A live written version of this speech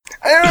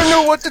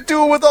know what to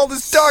do with all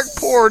this dark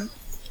porn.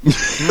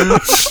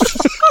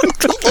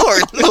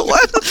 Lord,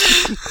 what?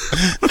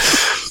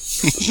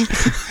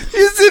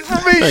 Is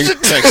information.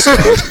 Thanks,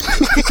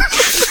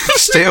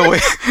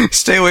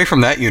 Stay away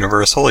from that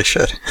universe. Holy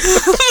shit.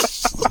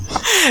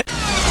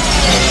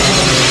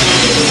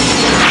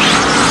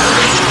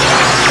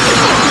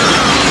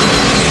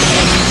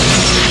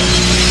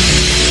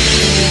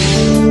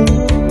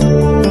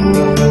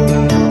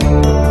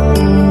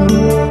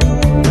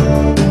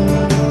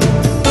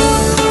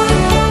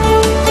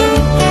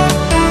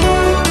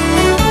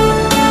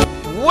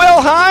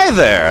 Hi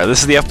there,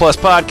 this is the F Plus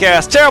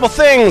Podcast, Terrible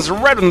Things,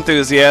 Red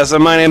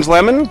Enthusiasm. My name's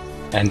Lemon.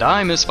 And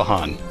I'm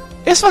Isfahan.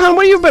 Isfahan,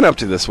 what have you been up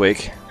to this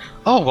week?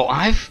 Oh, well,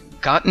 I've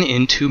gotten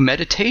into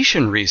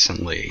meditation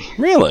recently.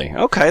 Really?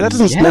 Okay, that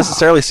doesn't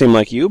necessarily seem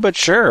like you, but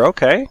sure,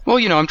 okay. Well,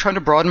 I'm trying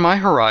to broaden my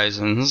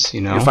horizons,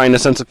 You find a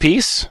sense of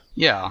peace?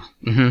 Yeah.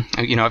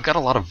 Mm-hmm. I've got a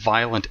lot of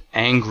violent,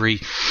 angry,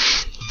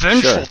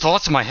 vengeful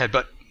thoughts in my head,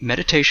 but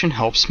meditation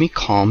helps me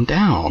calm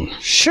down.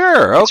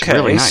 Sure, okay. It's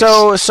really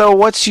nice. So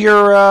what's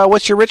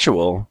your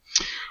ritual?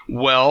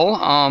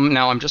 Well,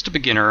 now I'm just a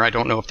beginner. I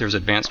don't know if there's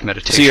advanced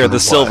meditation. So you're the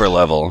silver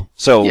level.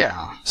 So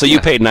you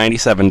paid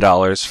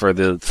 $97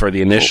 for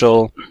the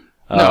initial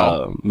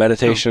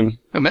meditation.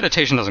 No,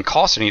 meditation doesn't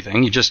cost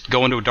anything. You just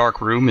go into a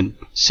dark room and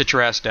sit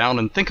your ass down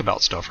and think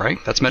about stuff, right?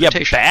 That's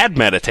meditation. Yeah, bad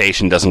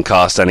meditation doesn't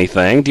cost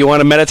anything. Do you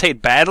want to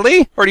meditate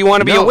badly, or do you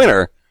want to be a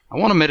winner? I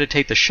want to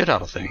meditate the shit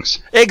out of things.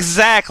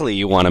 Exactly,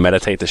 you want to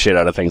meditate the shit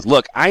out of things.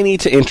 Look, I need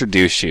to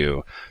introduce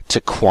you to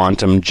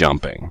quantum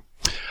jumping.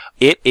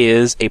 It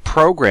is a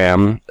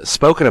program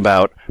spoken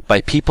about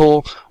by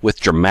people with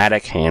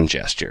dramatic hand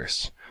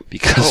gestures.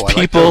 Because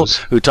people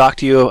who talk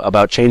to you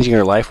about changing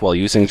your life while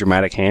using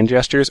dramatic hand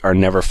gestures are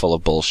never full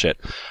of bullshit.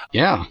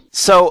 Yeah.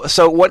 So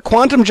what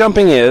quantum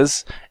jumping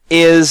is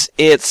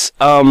it's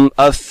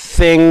a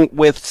thing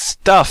with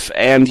stuff,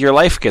 and your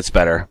life gets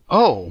better.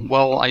 Oh,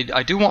 well,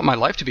 I do want my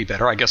life to be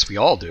better. I guess we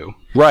all do.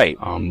 Right.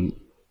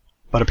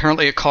 But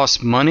apparently it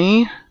costs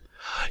money.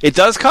 It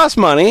does cost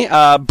money.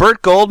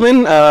 Burt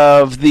Goldman,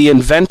 the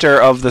inventor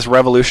of this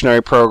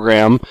revolutionary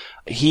program,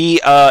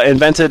 he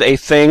invented a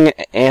thing,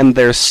 and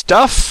there's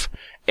stuff,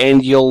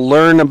 and you'll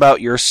learn about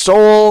your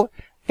soul,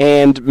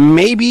 and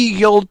maybe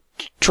you'll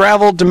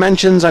travel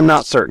dimensions. I'm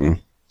not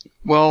certain.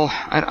 Well,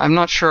 I'm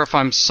not sure if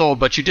I'm sold,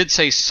 but you did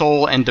say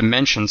soul and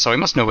dimension, so I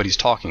must know what he's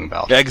talking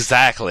about.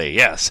 Exactly,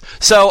 yes.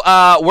 So,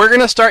 we're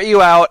going to start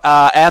you out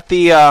at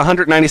the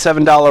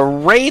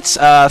 $197 rates.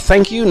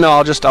 Thank you. No,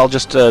 I'll just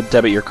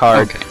debit your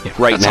card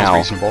right that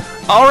now. Sounds reasonable.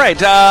 All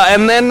right,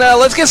 and then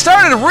let's get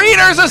started.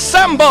 Readers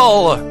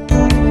assemble!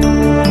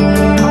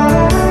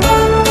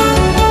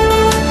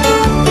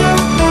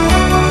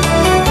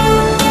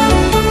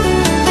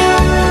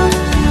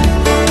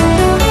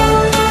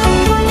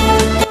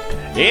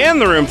 In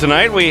the room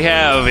tonight, we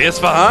have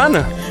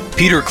Isfahan.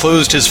 Peter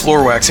closed his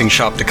floor waxing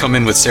shop to come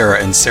in with Sarah,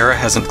 and Sarah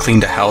hasn't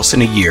cleaned a house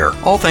in a year.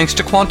 All thanks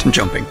to quantum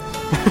jumping.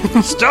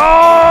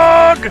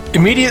 Stog!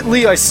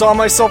 Immediately, I saw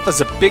myself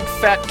as a big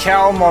fat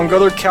cow among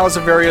other cows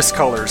of various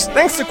colors,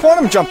 thanks to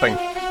quantum jumping.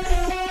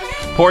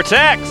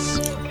 Portex.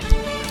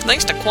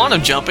 Thanks to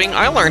quantum jumping,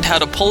 I learned how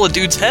to pull a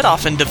dude's head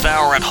off and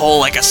devour it whole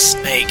like a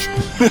snake.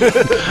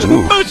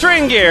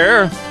 Bootring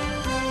gear.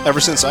 Ever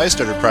since I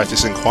started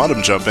practicing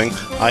quantum jumping,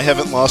 I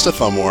haven't lost a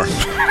thumb war.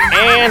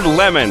 And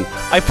Lemon.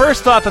 I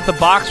first thought that the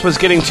box was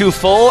getting too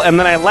full, and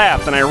then I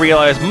laughed, and I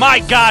realized, my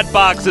God,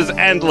 box is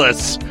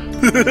endless.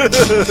 Thanks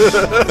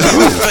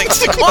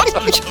to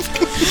quantum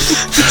jumping.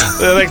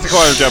 Thanks to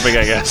quantum jumping,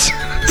 I guess.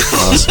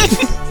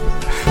 Awesome.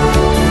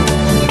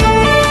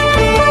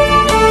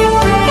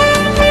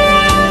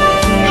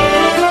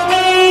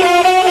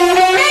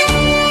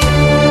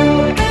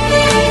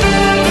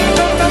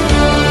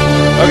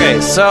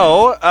 Okay,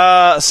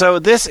 so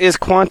this is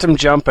quantum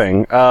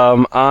jumping.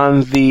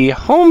 On the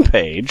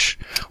homepage,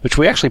 which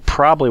we actually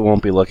probably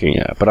won't be looking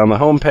at, but on the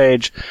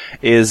homepage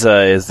is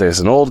there's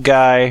an old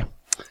guy,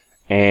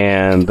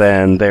 and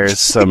then there's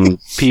some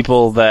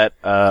people that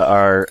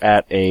are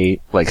at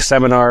a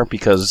seminar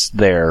because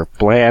they're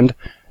bland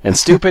and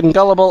stupid and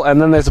gullible,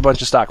 and then there's a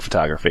bunch of stock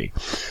photography.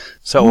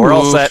 So we're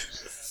all set.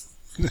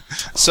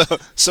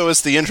 So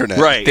it's the internet,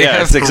 right? They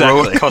have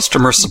heroic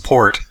customer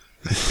support.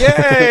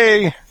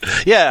 Yay!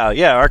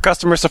 Yeah, our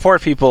customer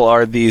support people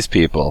are these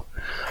people.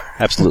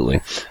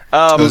 Absolutely.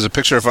 There's a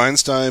picture of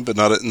Einstein, but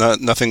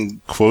nothing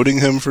quoting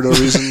him for no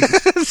reason.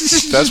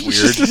 That's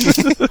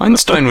weird.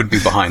 Einstein would be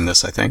behind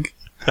this, I think.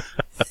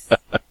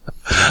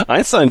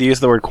 Einstein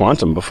used the word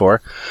quantum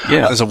before.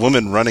 Yeah. There's a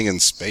woman running in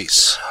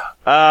space.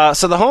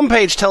 So the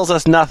homepage tells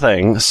us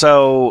nothing,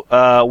 so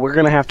we're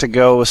going to have to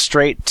go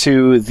straight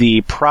to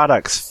the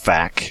products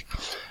fact.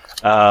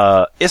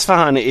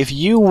 Isfahan, if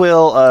you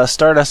will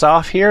start us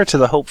off here to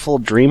the Hopeful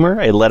Dreamer,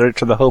 a letter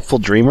to the Hopeful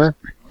Dreamer.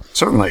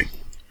 Certainly.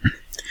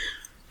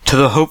 To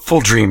the Hopeful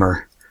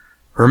Dreamer.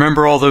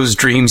 Remember all those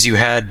dreams you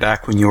had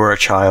back when you were a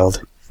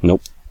child?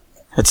 Nope.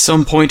 At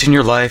some point in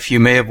your life,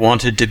 you may have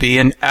wanted to be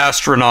an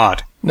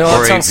astronaut. No,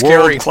 or that sounds a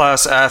scary.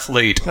 world-class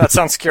athlete. That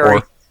sounds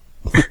scary.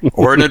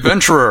 Or an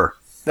adventurer.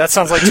 That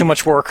sounds like too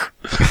much work.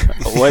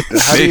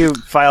 How do you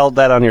file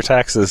that on your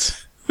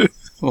taxes?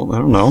 Well, I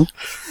don't know.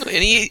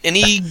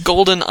 Any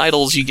golden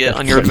idols you get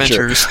on your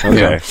adventures. Okay.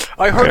 Yeah.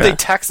 I heard they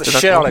tax the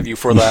shit out of you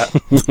for that.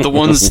 The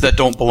ones that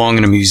don't belong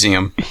in a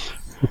museum.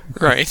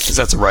 Right. Because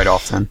that's a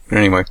write-off then. But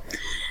anyway.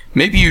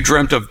 Maybe you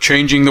dreamt of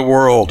changing the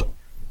world.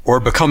 Or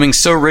becoming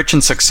so rich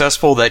and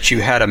successful that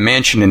you had a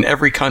mansion in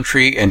every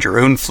country and your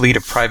own fleet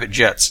of private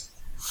jets.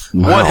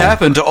 Wow. What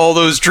happened to all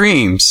those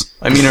dreams?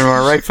 I mean, am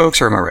I right,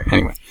 folks, or am I right?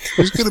 Anyway.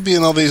 Who's going to be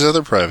in all these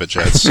other private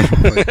jets?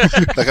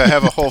 like I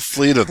have a whole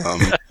fleet of them,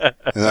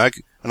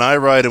 and I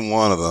ride in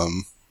one of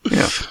them.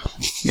 Yeah.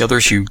 The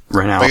others you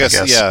rent out, I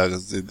guess. Yeah,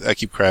 I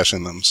keep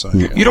crashing them. So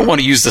You don't want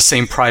to use the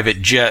same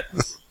private jet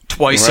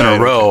twice in Right. a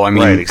row. I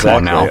mean, Right,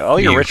 exactly. come on now. All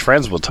your rich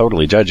friends will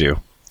totally judge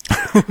you.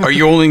 Are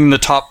you only in the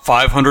top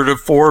 500 of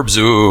Forbes?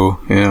 Ooh,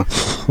 yeah.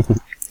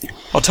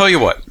 I'll tell you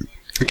what.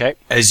 Okay.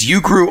 As you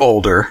grew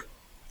older,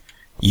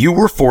 you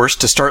were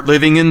forced to start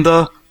living in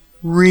the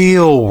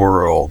real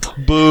world.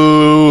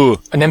 Boo!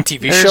 An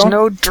MTV There's show?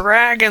 no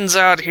dragons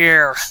out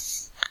here.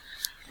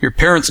 Your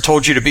parents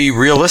told you to be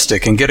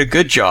realistic and get a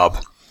good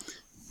job.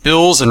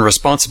 Bills and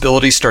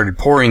responsibilities started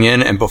pouring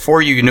in, and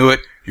before you knew it,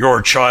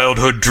 your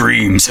childhood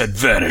dreams had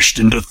vanished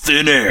into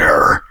thin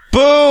air.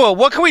 Boo!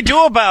 What can we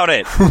do about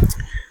it?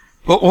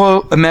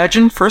 Well,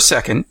 imagine for a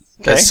second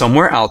that Okay.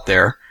 somewhere out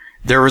there,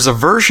 there is a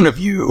version of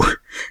you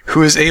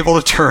who is able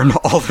to turn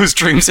all those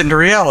dreams into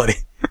reality.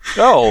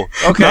 Oh,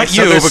 okay. Not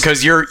so you, there's-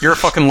 because you're a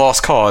fucking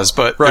lost cause,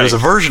 but Right. there's a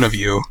version of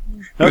you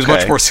who's Okay.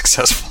 much more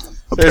successful.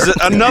 There's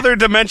another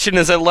dimension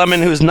is a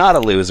lemon who's not a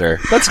loser.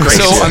 That's great.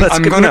 So That's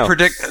I'm good going to know.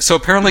 predict. So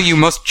apparently you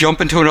must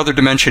jump into another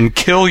dimension,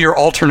 kill your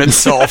alternate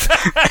self,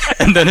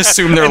 and then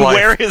assume their and life.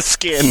 wear his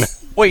skin.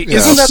 Wait, Yeah,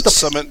 isn't that the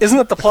summon-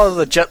 plot of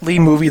the Jet Li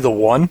movie, The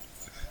One?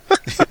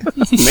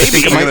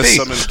 Maybe I'm might going to be.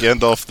 summon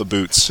Gandalf the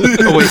Boots.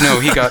 Oh wait, no,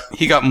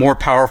 he got more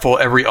powerful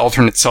every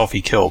alternate self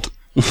he killed.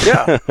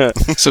 Yeah.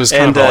 So it's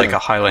kind And, of like a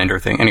Highlander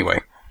thing.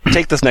 Anyway,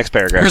 Take this next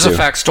paragraph. here's too. a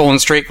fact stolen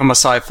straight from a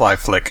sci-fi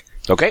flick.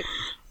 Okay.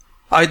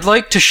 I'd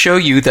like to show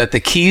you that the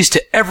keys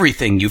to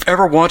everything you've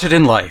ever wanted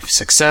in life,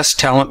 success,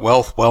 talent,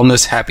 wealth,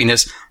 wellness,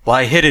 happiness,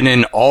 lie hidden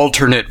in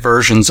alternate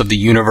versions of the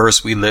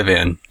universe we live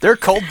in. They're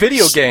called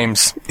video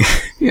games.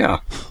 Yeah.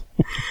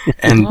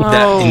 And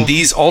that in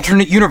these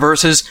alternate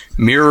universes,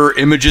 mirror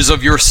images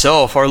of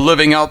yourself are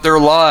living out their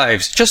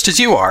lives, just as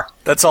you are.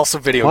 That's also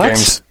video What?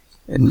 games.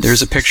 And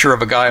there's a picture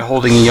of a guy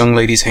holding a young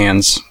lady's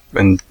hands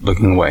and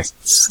looking away.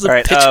 It's the All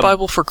right, pitch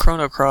Bible for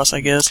Chrono Cross, I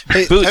guess.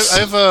 Hey, Boots.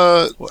 I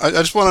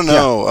just want to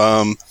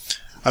know.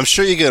 I'm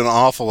sure you get an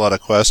awful lot of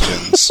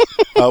questions.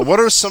 What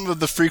are some of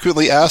the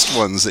frequently asked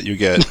ones that you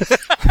get?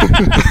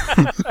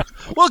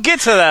 We'll get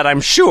to that, I'm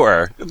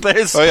sure.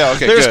 There's, Oh, yeah,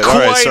 okay, there's good. quite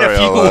All right, sorry, a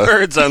few I'll,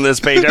 words on this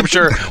page. I'm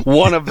sure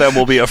one of them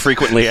will be a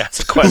frequently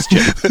asked question.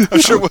 I'm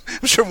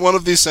sure one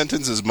of these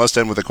sentences must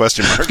end with a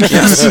question mark.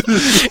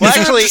 Well,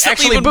 actually, Does that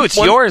actually, even Boots,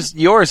 one-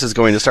 yours is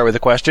going to start with a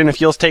question. If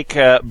you'll take,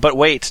 but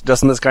wait,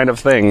 doesn't this kind of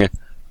thing?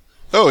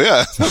 Oh,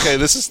 yeah. Okay,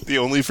 this is the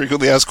only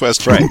frequently asked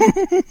question. Right.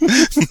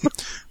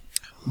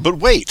 But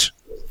wait,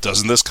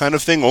 doesn't this kind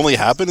of thing only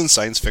happen in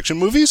science fiction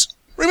movies?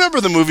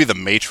 Remember the movie The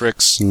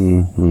Matrix?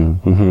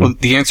 Well,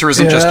 the answer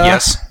isn't just Yeah.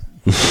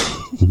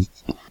 yes.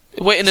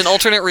 Wait, in an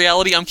alternate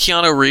reality, I'm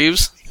Keanu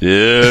Reeves?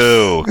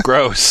 Ew,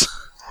 gross.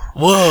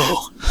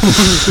 Whoa.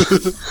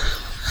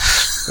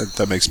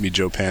 That makes me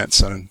Joe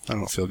Pants. I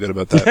don't feel good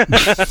about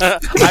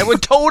that. I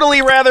would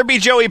totally rather be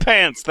Joey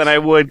Pants than I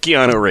would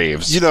Keanu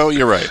Reeves. You know,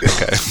 you're right.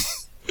 Okay.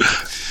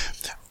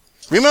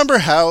 Remember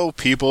how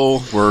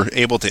people were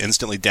able to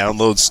instantly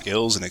download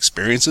skills and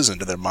experiences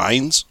into their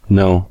minds?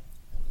 No.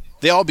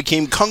 They all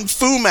became kung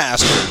fu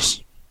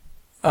masters.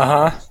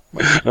 Uh-huh.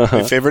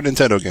 My favorite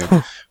Nintendo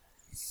game.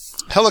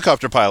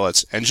 Helicopter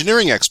pilots,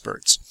 engineering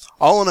experts,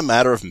 all in a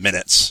matter of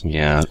minutes.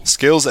 Yeah.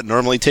 Skills that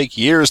normally take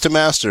years to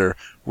master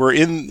were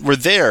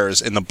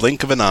theirs in the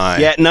blink of an eye.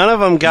 Yet none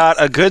of them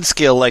got a good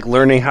skill like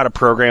learning how to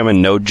program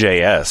in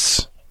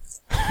Node.js.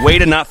 Way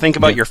to not think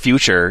about your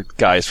future,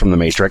 guys from The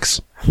Matrix.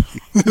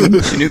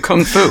 You knew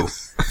Kung Fu.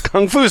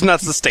 Kung Fu's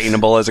not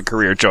sustainable as a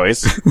career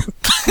choice.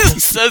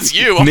 Says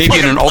you. I'll Maybe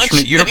in an fucking punch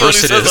alternate anyone universe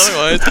who it says is.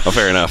 otherwise. Oh,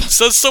 fair enough.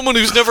 Says someone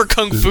who's never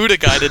kung fu'd a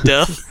guy to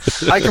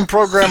death. I can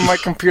program my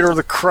computer with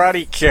a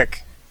karate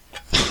kick.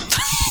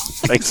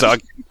 Thanks,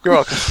 Doug. You're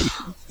welcome.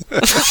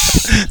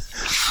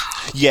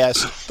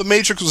 Yes, The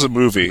Matrix was a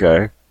movie.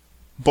 Okay.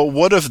 But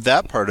what if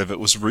that part of it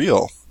was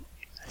real?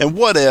 And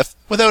what if,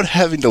 without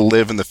having to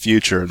live in the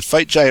future and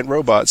fight giant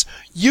robots,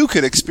 you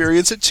could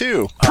experience it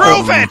too?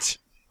 Prove it!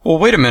 Well,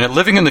 wait a minute.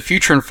 Living in the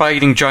future and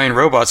fighting giant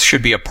robots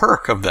should be a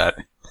perk of that.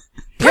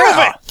 Prove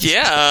it!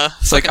 Yeah.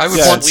 It's like I would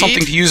Yeah. want Sweet.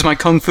 something to use my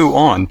Kung Fu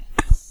on.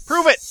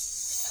 Prove it!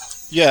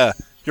 Yeah,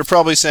 you're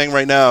probably saying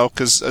right now,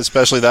 because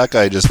especially that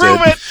guy just Prove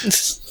did.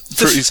 it!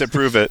 He said,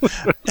 prove it.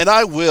 And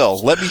I will.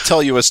 Let me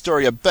tell you a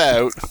story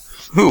about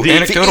Ooh, the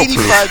anecdotal proof.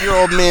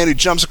 85-year-old man who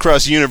jumps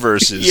across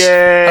universes.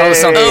 Yay! Oh, this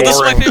sounds Oh, this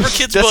is my boring. favorite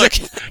kid's Does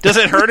book. does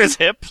it hurt his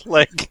hip?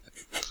 Like,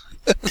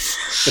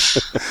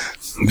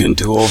 I'm getting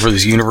too old for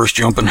this universe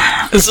jumping.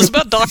 Is this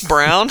about Doc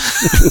Brown?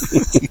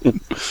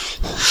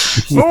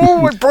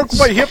 Oh, I broke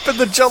my hip in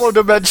the Jello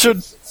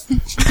dimension.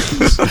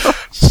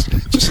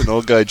 Just an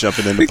old guy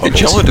jumping into The puddles.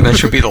 Jello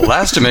dimension would be the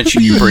last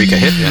dimension you break a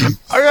hip in.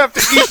 I have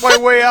to eat my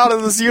way out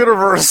of this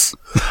universe.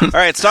 All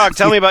right, Stog,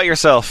 tell me about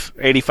yourself,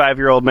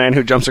 85-year-old man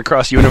who jumps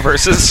across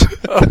universes.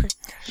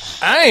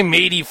 I'm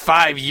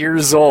 85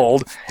 years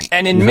old,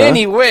 and in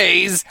many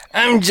ways,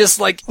 I'm just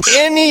like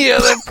any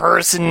other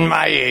person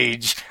my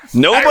age.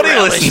 Nobody I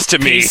relish listens to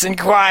me. Peace and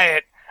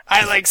quiet.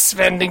 I like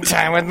spending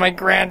time with my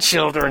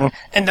grandchildren,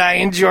 and I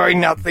enjoy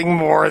nothing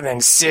more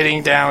than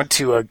sitting down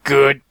to a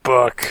good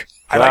book.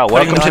 I Wow,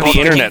 like putting welcome to on the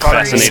internet,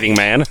 parties fascinating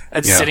man.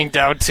 and Yeah. sitting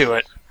down to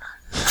it.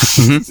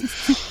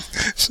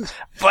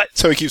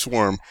 So he keeps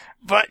warm.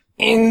 But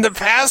in the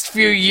past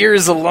few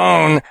years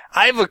alone,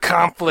 I've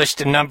accomplished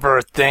a number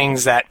of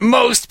things that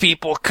most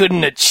people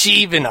couldn't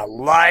achieve in a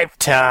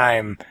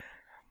lifetime.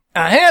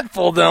 A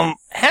handful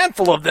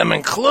of them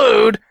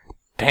include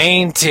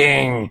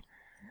painting.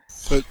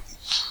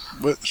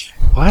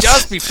 What?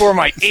 Just before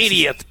my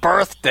 80th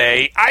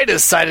birthday, I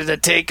decided to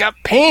take up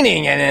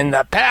painting, and in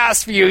the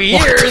past few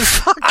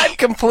years, I've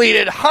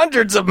completed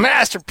hundreds of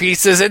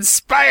masterpieces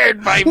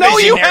inspired by No,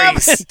 you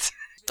visionaries. haven't!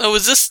 Oh,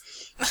 is this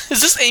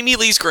Amy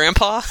Lee's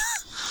grandpa?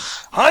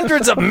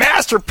 Hundreds of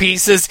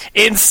masterpieces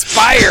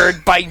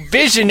inspired by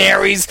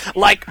visionaries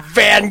like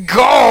Van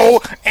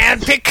Gogh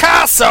and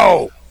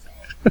Picasso.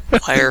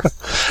 Liar.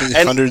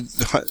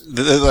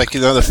 Like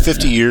another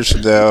 50 years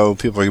from now,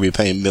 people are going to be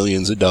paying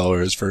millions of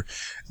dollars for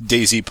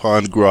Daisy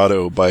Pond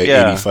Grotto by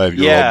an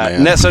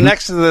 85-year-old man. So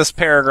next to this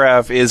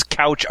paragraph is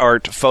couch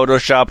art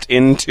photoshopped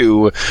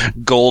into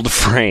gold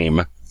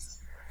frame.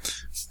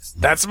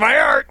 That's my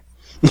art.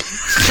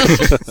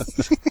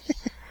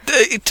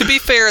 To be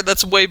fair,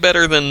 that's way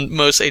better than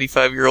most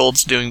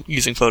 85-year-olds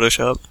using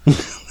Photoshop.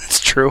 It's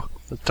true.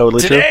 That's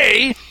totally true.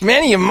 Today,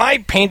 many of my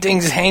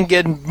paintings hang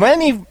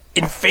in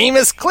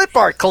famous clip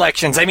art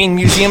collections. I mean,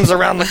 museums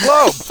around the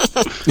globe.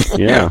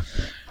 Yeah.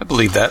 I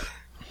believe that.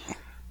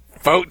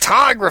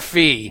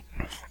 Photography.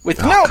 With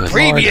no good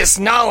previous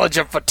knowledge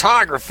of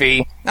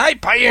photography, I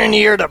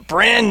pioneered a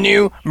brand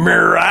new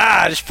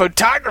Mirage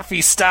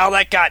photography style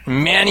that got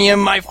many of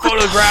my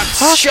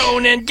photographs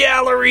shown in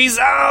galleries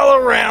all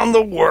around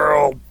the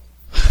world.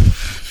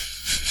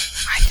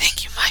 I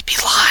think you might be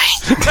lying.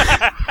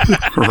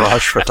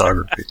 Mirage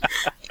photography.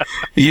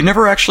 You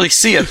never actually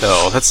see it,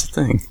 though. That's the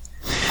thing.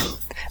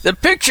 The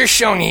picture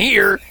shown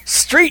here,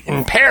 Street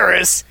in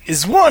Paris,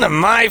 is one of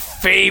my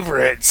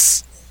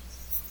favorites.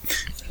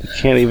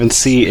 Can't even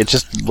see. It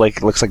just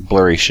looks like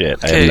blurry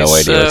shit. I have Okay, no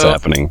idea what's so-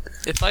 happening.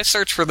 If I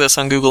search for this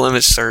on Google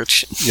Image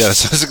Search,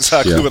 Yes, that's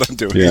exactly what I'm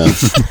doing. Yeah.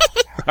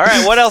 All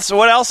right. What else?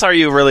 What else are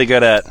you really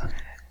good at?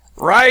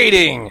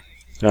 Writing.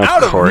 Of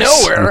Out of course.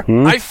 nowhere,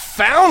 Mhm. I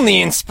found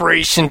the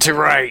inspiration to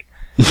write.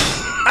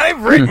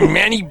 I've written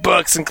many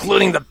books,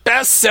 including the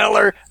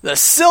bestseller, The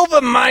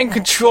Silva Mind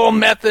Control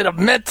Method of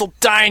Mental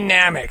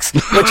Dynamics,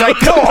 which I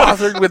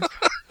co-authored with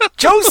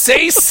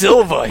Jose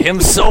Silva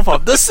himself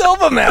of The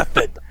Silva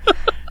Method.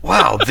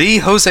 Wow, the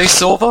Jose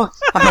Silva?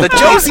 The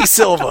Josie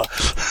Silva.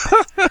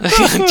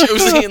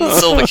 Josie and the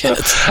Silva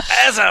Kids.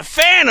 As a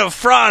fan of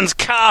Franz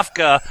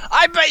Kafka,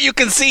 I bet you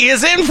can see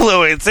his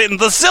influence in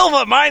the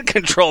Silva mind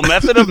control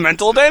method of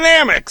mental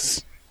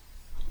dynamics.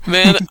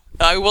 Man,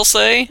 I will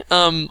say,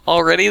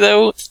 already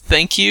though,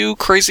 thank you,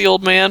 crazy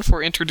old man,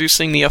 for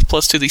introducing the F+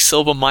 to the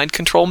Silva mind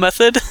control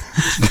method.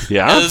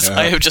 Yeah. As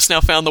I have just now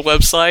found the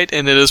website,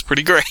 and it is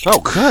pretty great. Oh,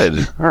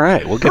 good. All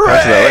right, we'll get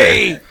back to that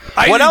later.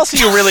 Hooray! What else are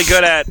you really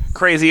good at,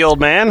 crazy old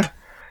man?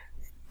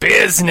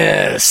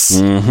 Business.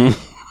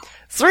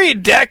 3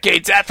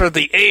 decades after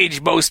the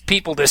age most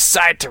people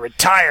decide to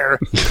retire,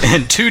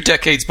 And 2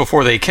 decades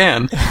before they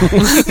can.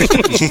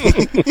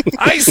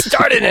 I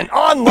started an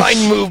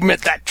online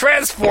movement that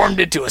transformed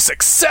into a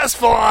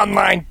successful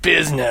online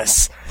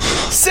business.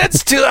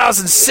 Since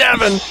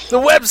 2007,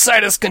 the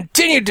website has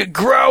continued to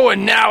grow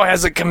and now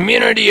has a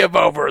community of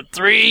over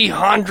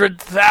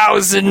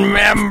 300,000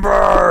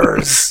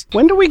 members.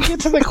 When do we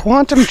get to the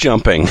quantum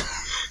jumping?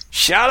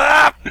 Shut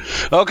up!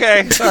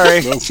 Okay,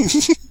 sorry.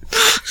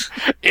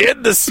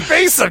 In the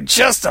space of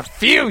just a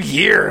few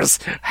years,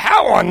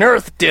 how on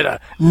earth did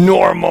a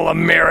normal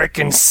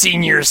American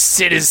senior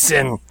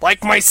citizen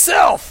like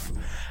myself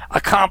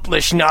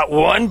accomplish not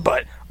one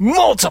but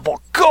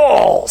multiple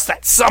goals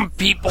that some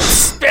people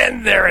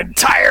spend their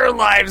entire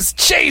lives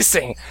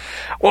chasing?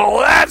 Well,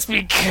 that's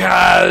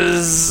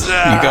because...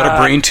 You got a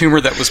brain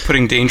tumor that was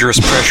putting dangerous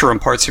pressure on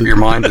parts of your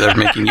mind that are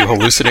making you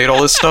hallucinate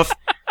all this stuff?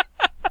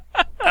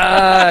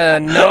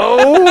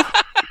 No?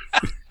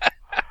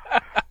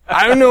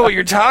 I don't know what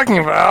you're talking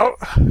about.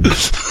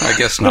 I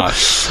guess not.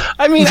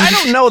 I mean, I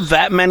don't know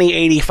that many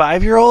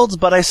 85-year-olds,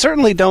 but I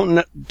certainly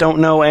don't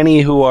know any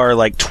who are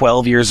like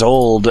 12 years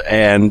old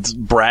and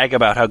brag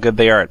about how good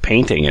they are at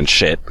painting and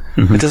shit.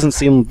 It doesn't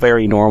seem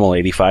very normal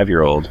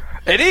 85-year-old.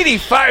 At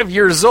 85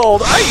 years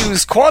old, I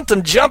use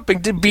quantum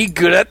jumping to be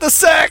good at the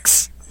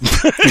sex.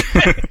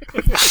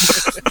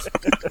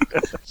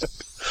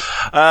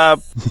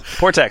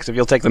 Portex, if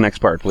you'll take the next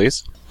part,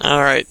 please.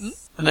 All right.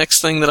 The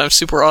next thing that I'm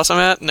super awesome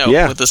at? No,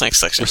 Yeah. with this next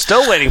section. We're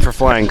still waiting for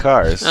flying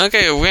cars.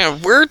 Okay,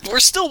 we're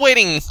still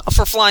waiting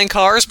for flying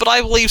cars, but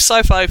I believe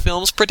sci-fi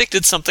films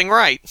predicted something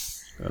right.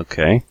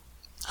 Okay.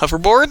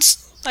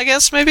 Hoverboards, I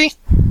guess, maybe?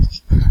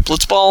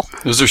 Blitzball?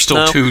 Those are still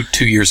No.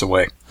 2 years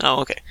away.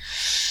 Oh, okay.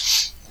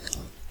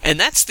 And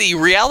that's the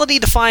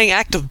reality-defying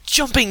act of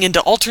jumping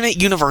into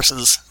alternate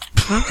universes.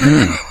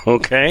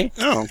 Okay.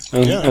 Oh,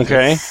 yeah.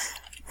 Okay.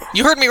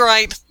 You heard me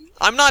right.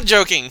 I'm not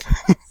joking.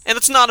 And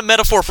it's not a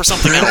metaphor for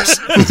something else.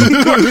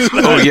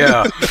 Oh,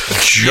 yeah.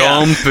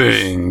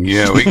 Jumping.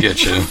 Yeah, we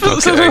get you.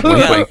 Okay.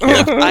 Wink, wink.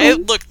 Yeah.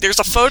 Look, there's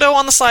a photo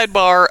on the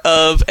sidebar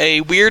of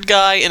a weird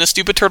guy in a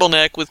stupid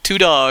turtleneck with 2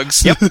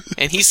 dogs. Yep.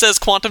 And he says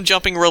quantum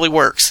jumping really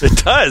works.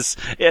 It does.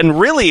 And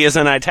really is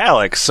in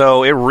italics,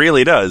 so it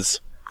really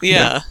does.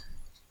 Yeah.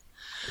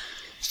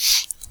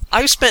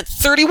 I've spent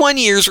 31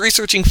 years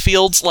researching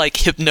fields like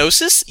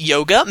hypnosis,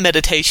 yoga,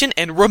 meditation,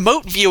 and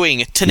remote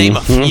viewing, to name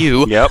a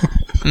few. Yep.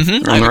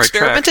 I've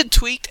experimented,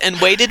 tweaked,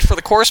 and waited for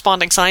the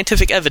corresponding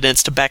scientific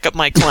evidence to back up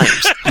my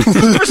claims.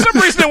 For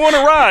some reason it won't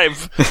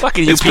arrive.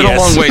 Fucking UPS. It's been a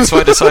long wait, so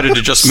I decided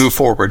to just move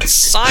forward.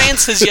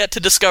 Science has yet to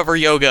discover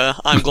yoga.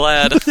 I'm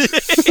glad.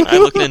 I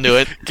looked into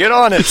it. Get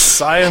on it,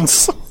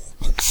 science.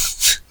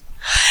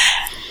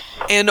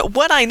 And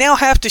what I now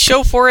have to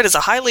show for it is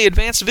a highly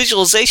advanced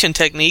visualization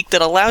technique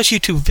that allows you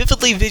to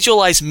vividly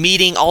visualize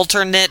meeting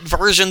alternate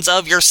versions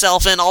of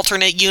yourself in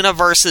alternate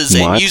universes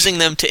and using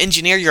them to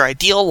engineer your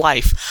ideal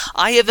life.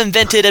 I have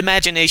invented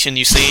imagination,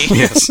 you see.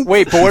 Yes.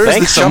 Wait, but where's the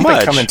Thanks so jumping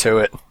much. coming to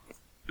it?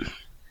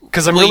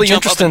 Because I'm Well, you really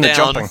jump interested up in and the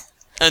down jumping.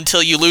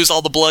 until you lose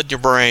all the blood in your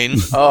brain.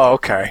 Oh,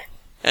 okay.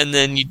 And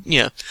then,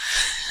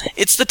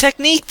 It's the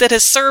technique that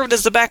has served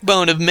as the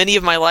backbone of many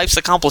of my life's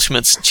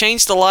accomplishments,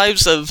 changed the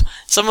lives of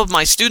some of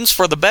my students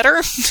for the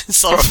better,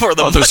 some for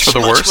the Others much, for the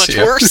much, worse, much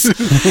yeah.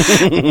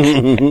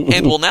 worse,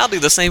 and will now do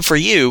the same for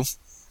you.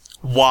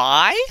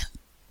 Why?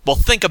 Well,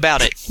 think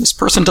about it. This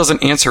person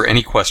doesn't answer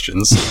any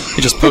questions.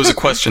 He just poses a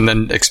question,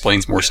 then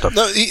explains more stuff.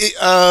 No,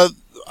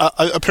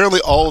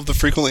 apparently all of the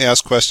frequently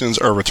asked questions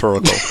are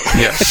rhetorical.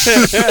 Yeah.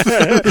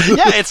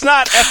 Yeah, it's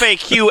not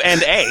FAQ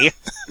and A.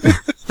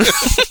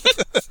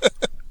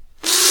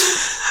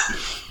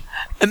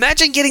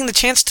 Imagine getting the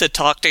chance to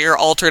talk to your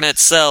alternate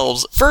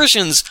selves,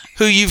 versions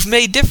who you've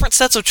made different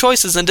sets of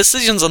choices and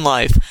decisions in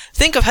life.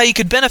 Think of how you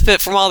could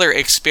benefit from all their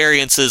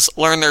experiences,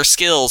 learn their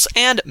skills,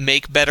 and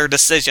make better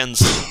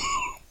decisions.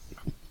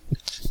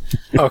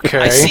 Okay.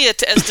 I see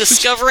it as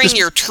discovering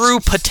your true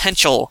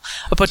potential,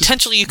 a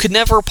potential you could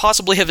never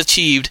possibly have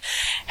achieved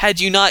had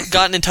you not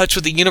gotten in touch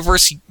with the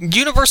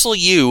universal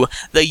you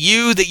that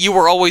you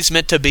were always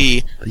meant to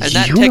be. And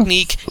that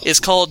technique is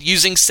called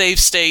using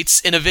save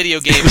states in a video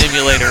game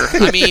emulator.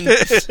 I mean,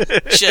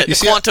 shit, You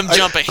see, quantum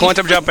jumping.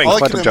 Quantum jumping. All I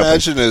Quantum can jumping.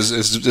 imagine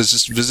is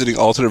just visiting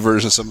alternate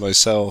versions of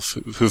myself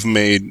who've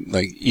made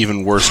like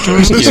even worse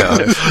choices. Yeah.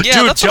 Yeah,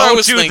 Dude, that's what I don't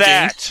was do thinking.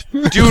 that.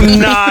 Do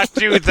not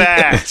do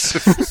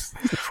that.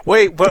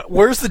 Wait, but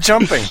where's the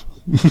jumping?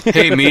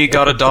 Hey, me,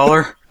 got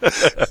 $1?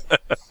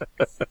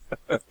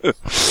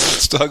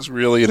 This dog's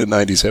really into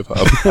 90s hip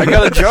hop. I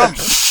gotta jump.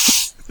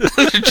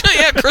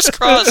 Yeah,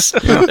 crisscross.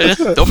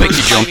 They'll make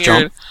you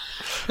jump.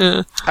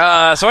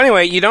 So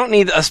anyway, you don't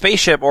need a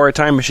spaceship or a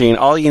time machine.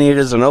 All you need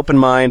is an open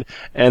mind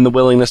and the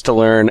willingness to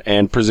learn,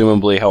 and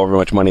presumably however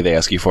much money they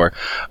ask you for.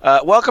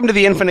 Welcome to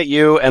the Infinite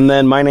You, and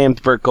then my name's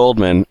Burt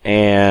Goldman,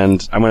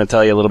 and I'm going to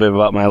tell you a little bit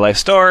about my life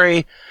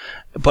story,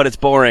 but it's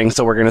boring,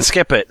 so we're going to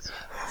skip it.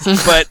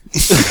 But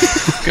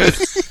Good.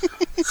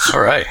 All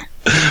right.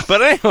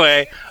 But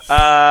anyway,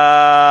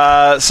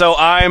 so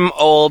I'm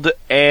old,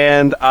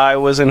 and I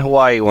was in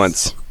Hawaii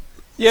once.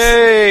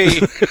 Yay!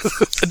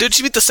 Did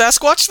you meet the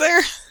Sasquatch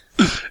there?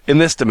 In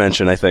this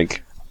dimension, I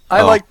think.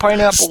 I like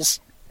pineapples.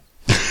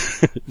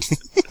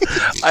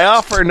 I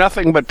offer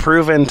nothing but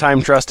proven,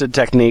 time-tested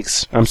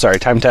techniques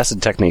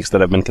that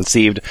have been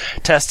conceived,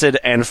 tested,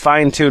 and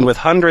fine-tuned with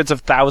hundreds of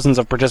thousands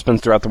of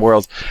participants throughout the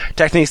world.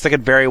 Techniques that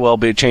could very well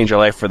change your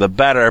life for the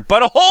better.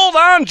 But hold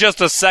on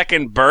just a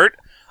second, Bert.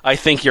 I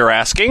think you're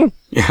asking.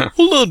 Yeah.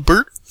 Hold on,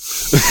 Bert.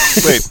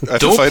 Wait, I have to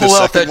Don't find pull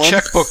a out second that one?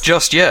 checkbook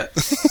just yet.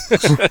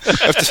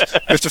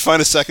 I have to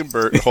find a second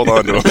Bert and hold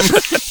on to him.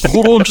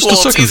 Hold on just Well, a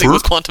it's second, easy Bert.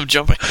 with quantum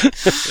jumping.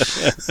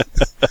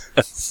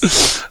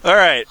 All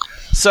right.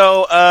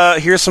 So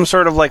here's some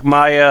sort of like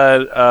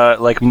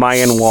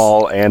Mayan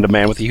wall and a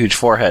man with a huge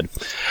forehead.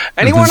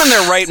 Anyone in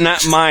their right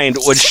mind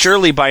would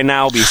surely by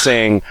now be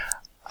saying,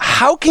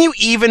 "How can you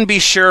even be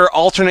sure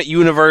alternate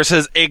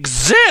universes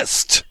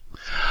exist?"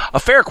 A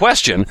fair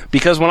question,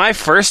 because when I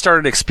first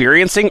started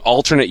experiencing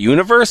alternate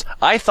universe,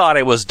 I thought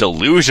I was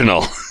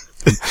delusional.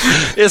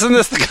 Isn't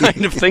this the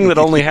kind of thing that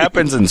only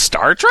happens in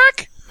Star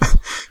Trek?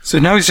 So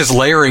now he's just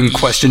layering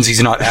questions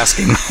he's not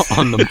asking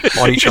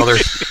on each other.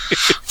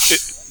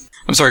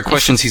 I'm sorry,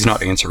 questions he's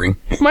not answering.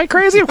 Am I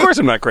crazy? Of course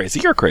I'm not crazy.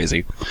 You're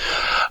crazy.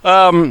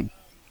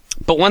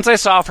 But once I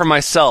saw for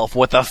myself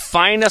what the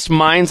finest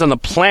minds on the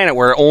planet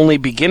were only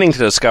beginning to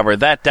discover,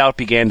 that doubt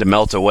began to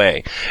melt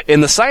away.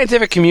 In the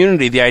scientific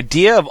community, the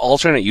idea of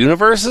alternate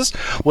universes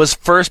was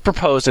first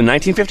proposed in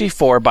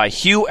 1954 by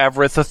Hugh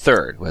Everett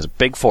III, who has a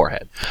big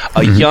forehead,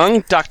 a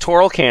young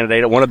doctoral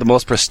candidate at one of the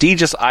most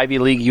prestigious Ivy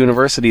League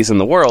universities in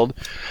the world.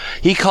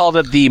 He called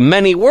it the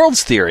many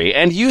worlds theory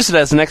and used it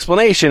as an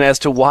explanation as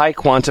to why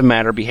quantum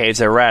matter behaves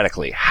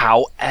erratically.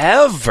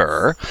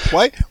 However,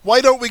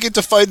 why don't we get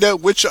to find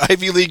out which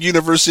Ivy League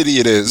university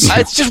it is?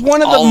 it's just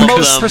one of the All of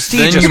most them.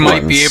 prestigious Then you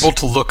ones. might be able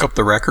to look up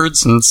the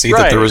records and see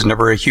Right. that there was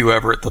never a Hugh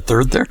Everett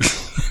III there.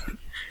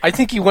 I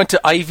think he went to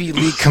Ivy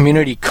League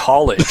Community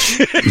College.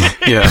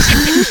 Yeah.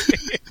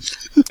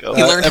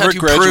 He learned how Everett to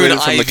graduated prune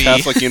from the ivy.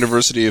 Catholic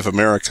University of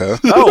America.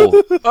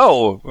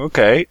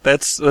 Okay.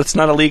 That's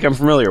not a league I'm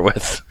familiar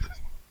with.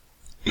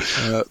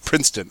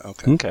 Princeton.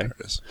 Okay. Okay. There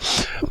it is.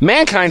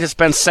 Mankind has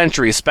spent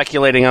centuries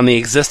speculating on the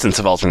existence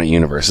of alternate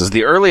universes.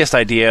 The earliest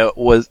idea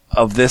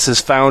of this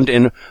is found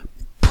in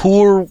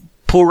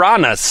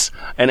Puranas,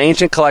 an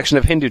ancient collection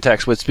of Hindu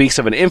texts which speaks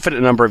of an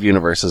infinite number of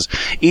universes,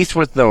 each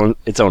with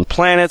its own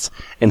planets,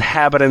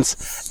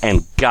 inhabitants,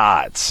 and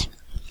gods.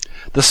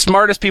 The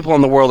smartest people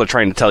in the world are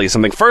trying to tell you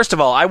something. First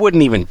of all, I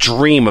wouldn't even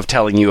dream of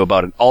telling you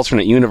about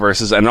alternate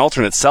universes and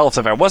alternate selves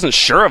if I wasn't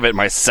sure of it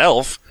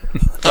myself.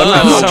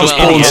 Oh, Just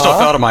well. pulling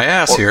stuff out of my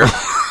ass here.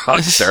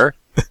 Huckster.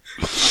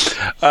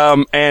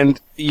 And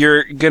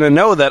you're gonna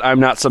know that I'm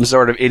not some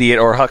sort of idiot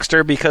or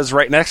huckster because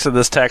right next to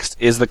this text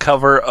is the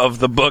cover of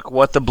the book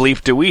What the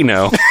Bleep Do We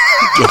Know?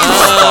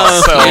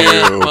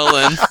 Yeah, well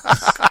then.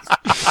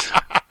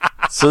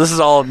 So this is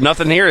all,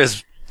 nothing here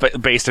is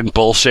based in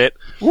bullshit.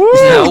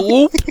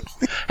 Nope.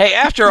 Hey,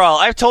 after all,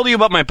 I've told you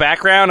about my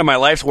background and my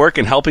life's work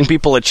in helping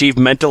people achieve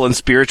mental and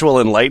spiritual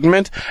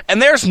enlightenment,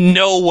 and there's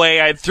no way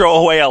I'd throw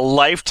away a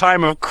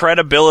lifetime of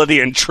credibility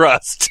and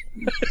trust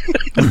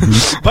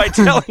by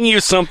telling you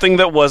something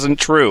that wasn't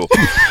true.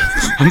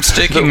 I'm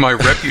staking my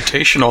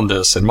reputation on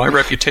this, and my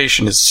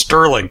reputation is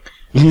sterling.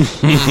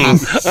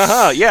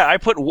 Yeah, I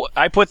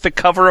put the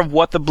cover of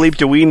What the Bleep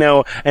Do We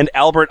Know and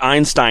Albert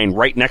Einstein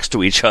right next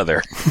to each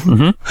other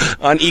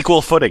on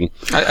equal footing.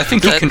 I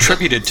think you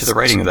contributed to the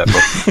writing of that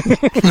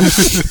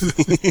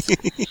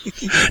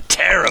book.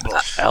 Terrible.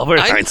 Albert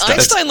Einstein.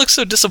 Einstein looks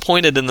so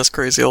disappointed in this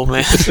crazy old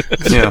man.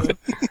 Yeah.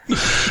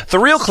 The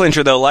real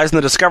clincher, though, lies in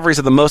the discoveries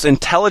of the most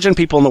intelligent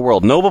people in the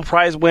world. Nobel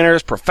Prize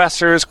winners,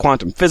 professors,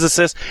 quantum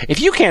physicists. If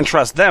you can't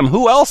trust them,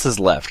 who else is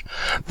left?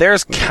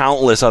 There's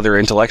countless other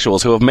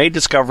intellectuals who have made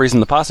discoveries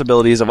and the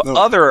possibilities of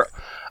other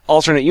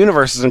alternate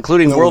universes,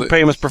 including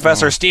world-famous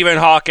Professor Stephen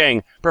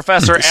Hawking,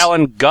 Professor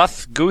Alan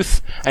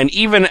Guth, and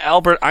even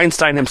Albert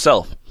Einstein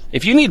himself.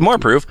 If you need more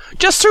proof,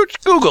 just search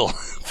Google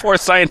for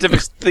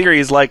scientific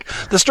theories like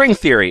the string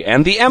theory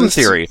and the M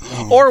theory,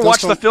 or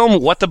watch the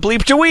film What the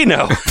Bleep Do We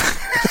Know?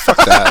 Fuck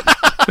that.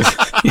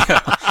 Yeah.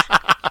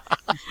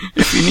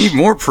 If you need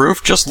more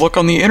proof, just look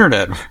on the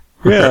internet.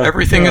 Yeah,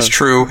 Everything is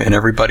true, and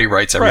everybody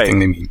writes everything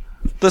they mean.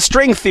 The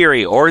string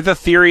theory, or the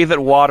theory that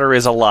water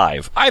is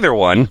alive. Either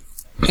one.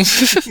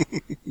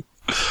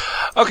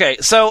 Okay,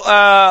 so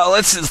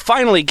let's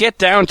finally get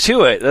down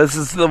to it.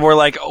 We're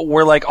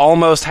like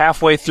almost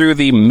halfway through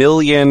the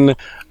million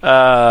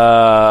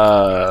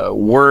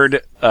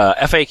word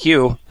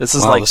FAQ. This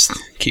is This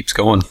keeps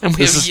going. And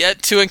we have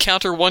yet to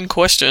encounter one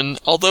question,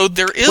 although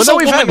there is Well, no, a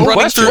we've had woman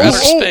running questions. through outer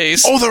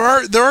space.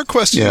 There are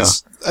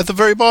questions at the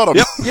very bottom.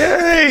 Yep.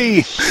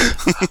 Yay!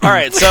 All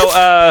right,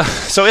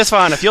 so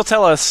Isfahan, if you'll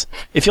tell us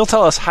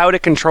how to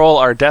control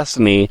our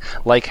destiny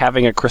like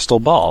having a crystal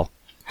ball.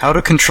 How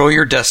to control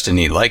your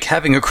destiny, like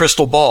having a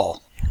crystal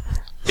ball.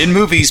 In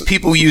movies,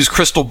 people use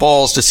crystal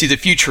balls to see the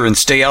future and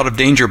stay out of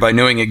danger by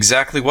knowing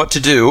exactly what to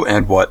do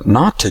and what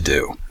not to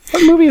do.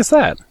 What movie is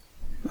that?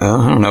 I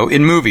don't know.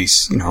 In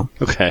movies,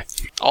 Okay.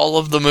 All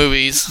of the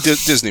movies.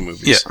 Disney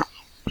movies.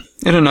 Yeah.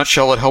 In a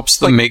nutshell, it helps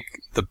them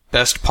make the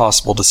best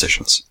possible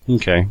decisions.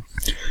 Okay.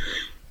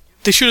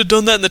 They should have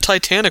done that in the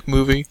Titanic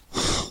movie.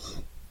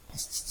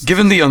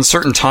 Given the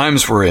uncertain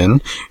times we're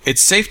in,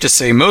 it's safe to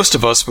say most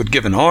of us would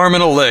give an arm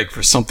and a leg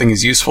for something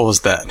as useful as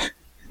that.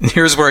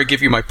 Here's where I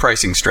give you my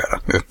pricing strata.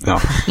 No.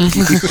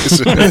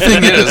 The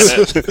thing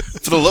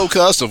is... For the low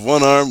cost of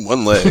one arm,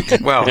 one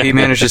leg. Wow, he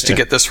manages to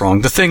get this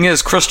wrong. The thing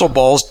is, crystal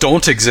balls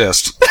don't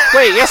exist.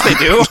 Wait, yes they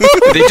do.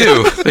 They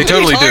do. They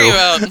totally What are do. you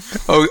talking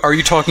about? Oh, are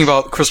you talking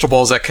about crystal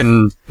balls that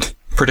can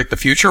predict the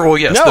future? Well,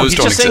 yes, No, those he's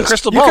don't just saying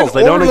exist. crystal You balls. can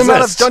They don't order them out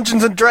of exist.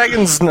 Dungeons and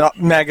Dragons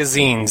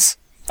magazines.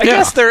 I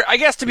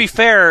guess to be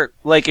fair,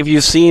 like if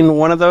you've seen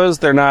one of those,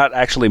 they're not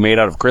actually made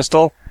out of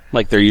crystal.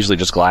 Like they're usually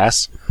just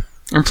glass.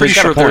 I'm pretty he's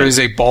got a sure there point. is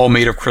a ball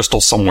made of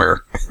crystal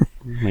somewhere.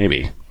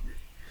 Maybe.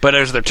 But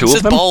is there two It of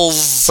said them?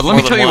 balls. But let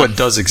me tell you what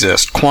does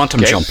exist.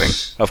 Quantum jumping.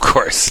 Of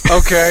course.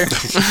 Okay.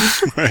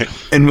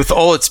 And with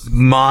all its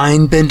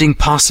mind-bending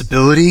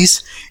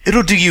possibilities,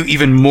 it'll do you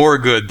even more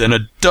good than a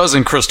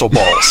dozen crystal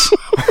balls.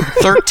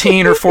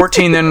 13 or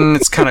 14, then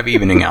it's kind of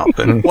evening out.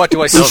 Then What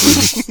do I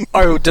still?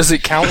 Oh, does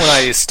it count when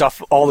I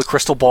stuff all the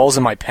crystal balls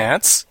in my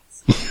pants?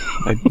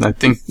 I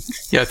think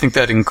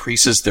that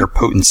increases their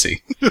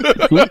potency.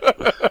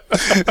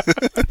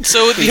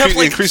 So you have It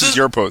increases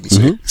your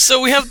potency.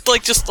 So we have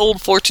like just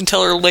old fortune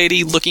teller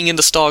lady looking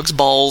into Stog's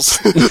balls,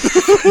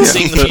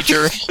 seeing the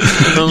future.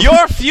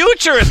 Your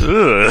future is.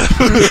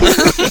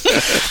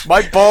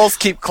 My balls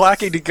keep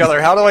clacking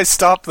together. How do I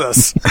stop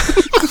this?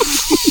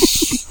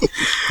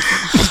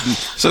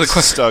 So the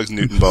Stog's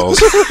Newton balls.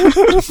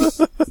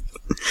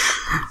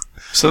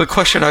 So the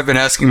question I've been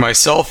asking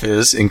myself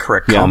is,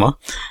 incorrect comma,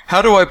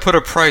 how do I put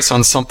a price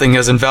on something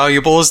as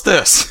invaluable as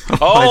this?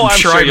 Oh, I'm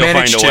sure I you'll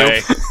managed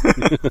find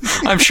a way.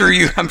 I'm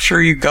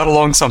sure you got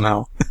along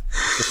somehow.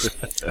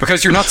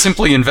 Because you're not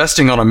simply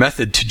investing on a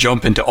method to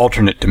jump into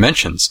alternate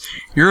dimensions.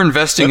 You're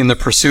investing in the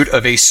pursuit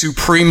of a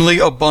supremely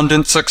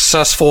abundant,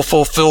 successful,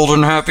 fulfilled,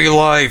 and happy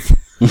life.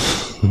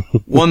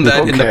 One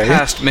that in the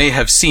past may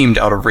have seemed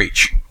out of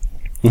reach.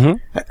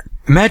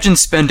 Imagine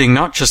spending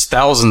not just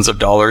thousands of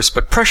dollars,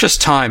 but precious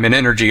time and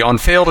energy on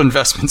failed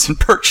investments and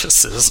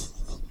purchases.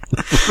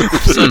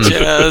 Such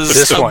as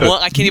This one.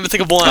 I can't even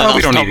think of one. Oh,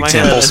 we off don't the top need of my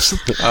head.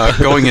 examples.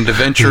 Going into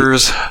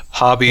ventures,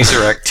 hobbies,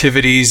 or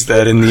activities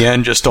that in the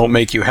end just don't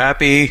make you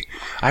happy.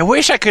 I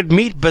wish I could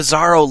meet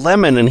Bizarro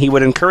Lemon and he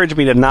would encourage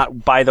me to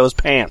not buy those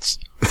pants.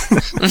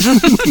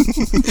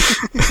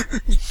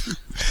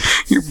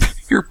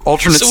 Your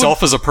alternate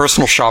self is a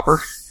personal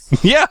shopper.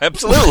 Yeah,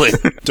 absolutely.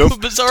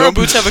 Bizarro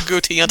Boots have a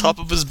goatee on top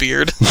of his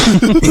beard.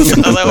 That's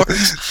how that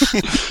works.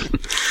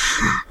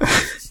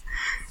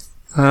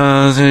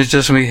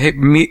 Just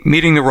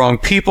meeting the wrong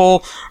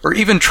people, or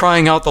even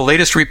trying out the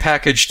latest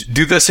repackaged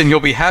 "do this and you'll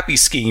be happy"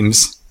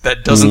 schemes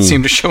that doesn't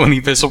seem to show any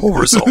visible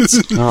results.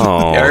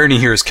 Oh, The irony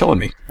here is killing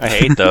me. I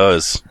hate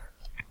those.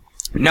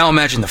 Now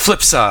imagine the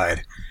flip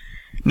side.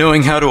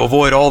 Knowing how to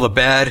avoid all the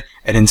bad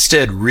and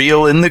instead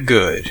reel in the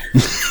good.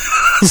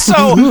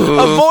 So,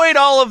 avoid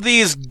all of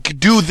these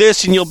do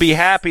this and you'll be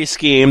happy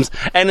schemes,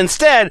 and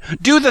instead,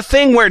 do the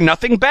thing where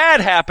nothing bad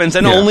happens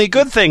and only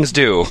good things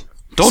do.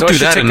 Don't So I do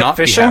should that take and up not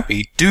fishing? be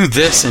happy. Do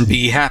this and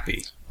be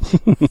happy.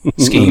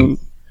 Scheme.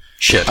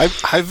 Shit.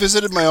 I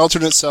visited my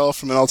alternate self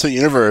from an alternate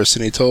universe,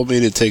 and he told me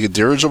to take a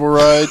dirigible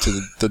ride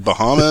to the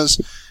Bahamas.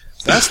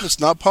 That's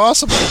not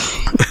possible.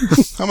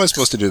 How am I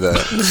supposed to do that?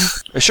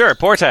 Sure,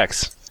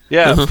 Portex.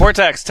 Yeah,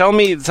 Portex, tell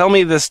me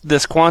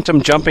this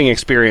quantum jumping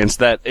experience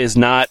that is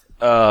not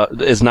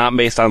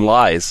based on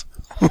lies.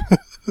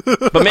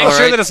 But make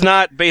sure that it's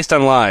not based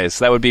on lies.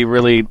 That would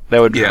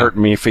hurt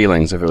me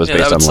feelings if it was Yeah,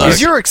 based that on would lies.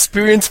 Is your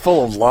experience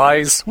full of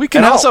lies? We can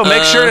And help. also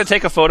make sure to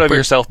take a photo of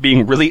yourself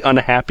being really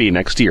unhappy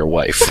next to your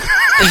wife.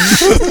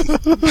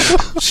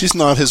 She's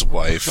not his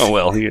wife. Oh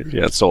well,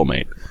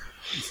 soulmate.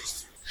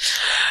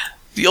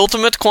 The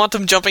ultimate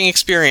quantum jumping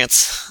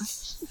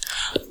experience.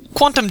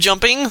 Quantum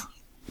jumping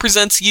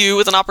presents you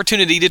with an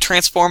opportunity to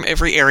transform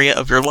every area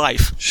of your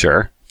life.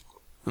 Sure.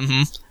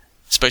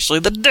 Especially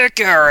the dick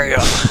area.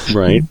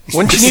 Right.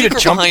 Wouldn't you The need a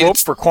secret jump behind rope it-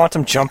 for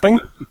quantum jumping?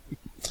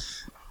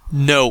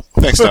 No.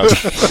 Next time.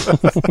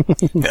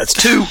 That's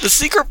two. The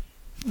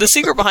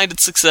secret behind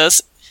its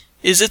success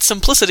is its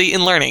simplicity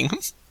in learning.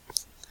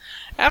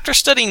 After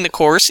studying the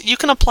course, you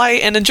can apply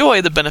and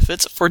enjoy the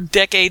benefits for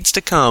decades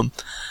to come.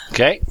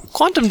 Okay.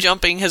 Quantum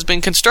jumping has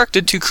been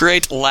constructed to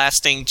create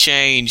lasting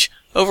change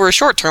over a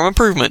short-term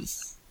improvement.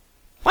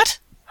 What?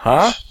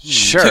 Huh?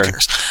 Sure. Who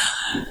cares?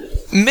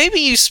 Maybe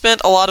you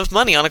spent a lot of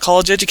money on a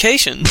college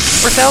education,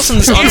 or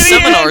thousands on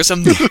seminars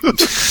and...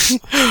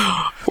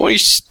 What, you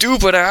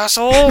stupid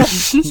asshole!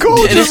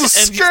 College is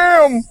a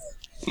scam!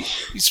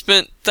 You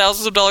spent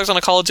thousands of dollars on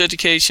a college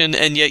education,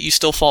 and yet you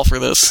still fall for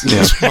this. Yeah.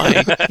 That's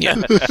funny.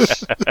 Yeah.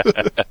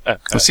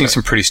 I've seen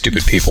some pretty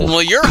stupid people.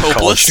 Well, you're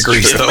hopeless.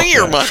 degrees, Give though. me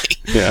your money.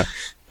 Yeah.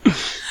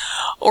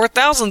 Or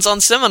thousands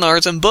on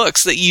seminars and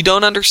books that you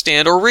don't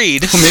understand or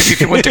read. Well, maybe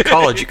if you went to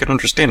college, you could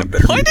understand them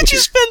better. Why did you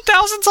spend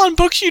thousands on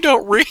books you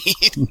don't read?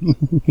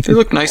 They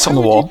look nice on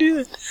the wall.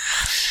 Do that?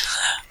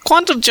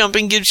 Quantum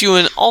jumping gives you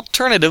an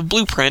alternative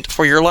blueprint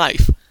for your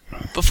life.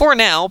 Before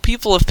now,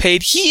 people have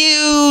paid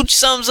huge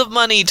sums of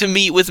money to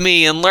meet with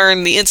me and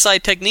learn the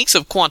inside techniques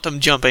of quantum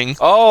jumping.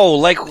 Oh,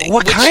 like what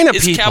which kind of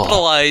is people?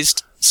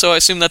 capitalized, so I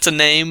assume that's a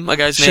name, a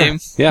guy's Sure. name.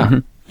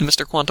 Yeah.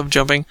 Mr. Quantum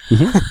Jumping.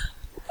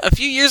 A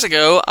few years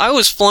ago, I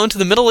was flown to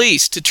the Middle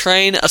East to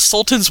train a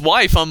sultan's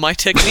wife on my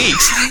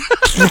techniques.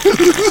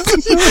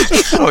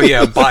 Oh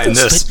yeah, I'm buying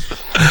this.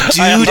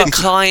 Due to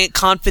client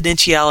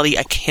confidentiality,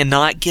 I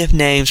cannot give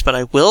names, but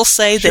I will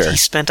say that he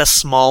spent a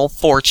small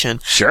fortune.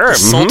 Sure. The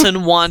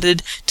Sultan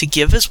wanted to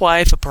give his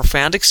wife a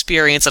profound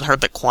experience and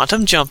heard that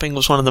quantum jumping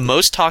was one of the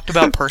most talked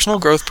about personal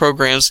growth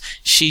programs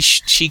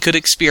she could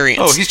experience.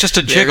 Oh, he's just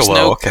a There's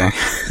gigolo. Okay.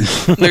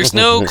 There's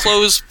no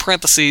close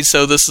parentheses,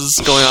 so this is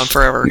going on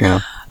forever.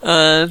 Yeah.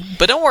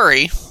 But don't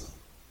worry.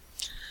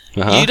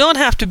 You don't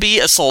have to be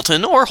a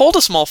sultan or hold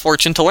a small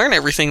fortune to learn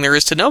everything there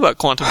is to know about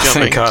quantum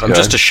jumping. Thank God, I'm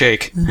just a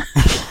shake.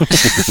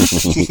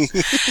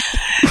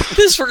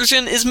 This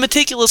version is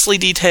meticulously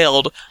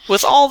detailed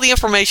with all the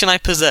information I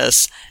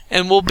possess,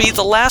 and will be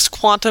the last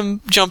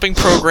quantum jumping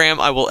program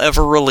I will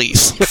ever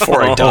release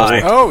before I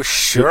die. Oh,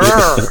 sure.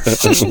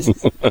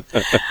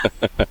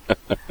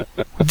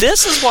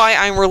 This is why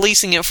I'm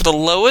releasing it for the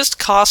lowest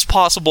cost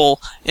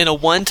possible in a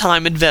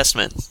one-time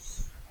investment.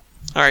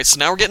 Alright, so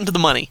now we're getting to the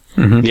money.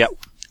 Yep.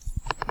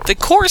 The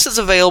course is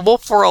available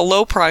for a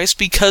low price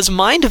because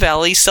Mind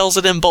Valley sells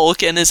it in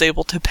bulk and is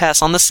able to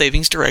pass on the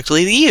savings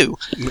directly to you.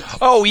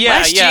 Oh, yeah,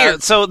 Last yeah. year-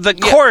 So the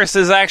course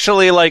is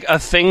actually like a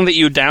thing that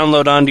you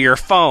download onto your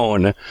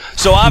phone.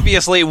 So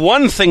obviously,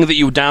 one thing that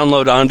you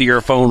download onto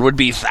your phone would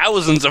be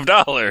thousands of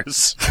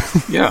dollars.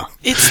 Yeah.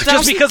 It's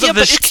Just because of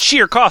the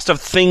sheer cost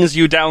of things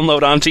you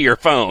download onto your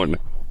phone.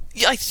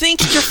 I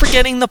think you're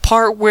forgetting the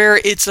part where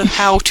it's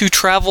how to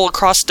travel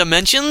across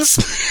dimensions.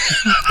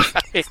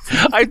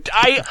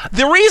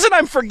 The reason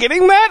I'm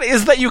forgetting that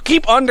is that you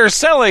keep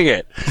underselling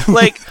it.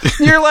 Like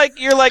you're like,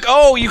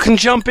 oh, you can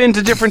jump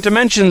into different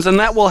dimensions, and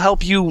that will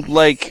help you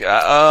get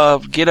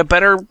a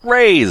better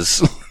raise.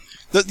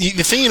 The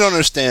thing you don't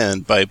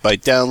understand by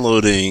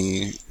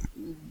downloading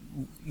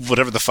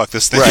whatever the fuck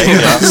this thing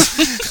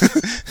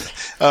is,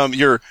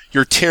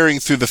 you're tearing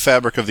through the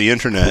fabric of the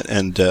internet,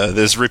 and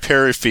there's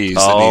repair fees.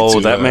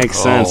 That makes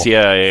sense.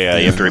 Yeah.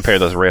 You have to repair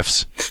those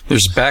rifts.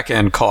 There's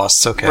back-end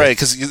costs, okay. Right,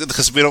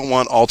 because we don't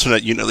want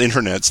alternate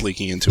internets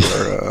leaking into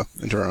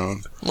our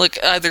own. Look,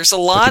 there's a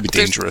lot. That could be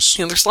dangerous.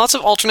 There's lots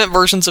of alternate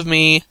versions of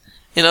me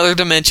in other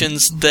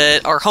dimensions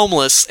that are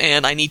homeless,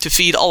 and I need to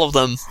feed all of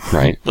them.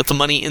 Right. With the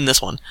money in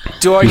this one.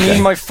 Do I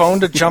need my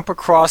phone to jump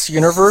across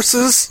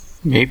universes?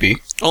 Maybe.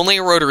 Only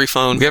a rotary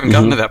phone. We haven't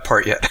gotten to that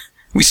part yet.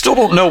 We still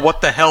don't know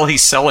what the hell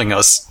he's selling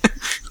us.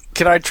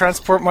 Can I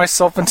transport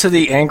myself into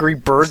the Angry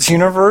Birds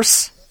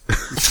universe?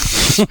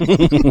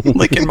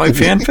 Like in my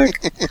fanfic?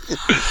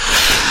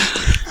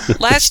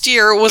 Last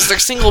year was their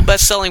single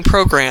best-selling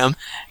program,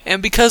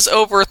 and because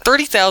over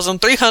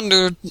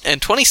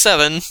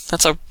 30,327,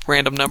 that's a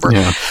random number,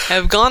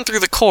 have gone through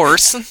the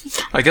course.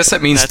 I guess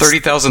that means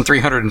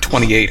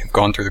 30,328 have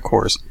gone through the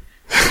course.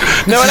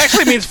 No, it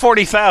actually means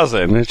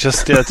 40,000. It's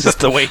just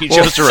the way he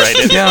chose to write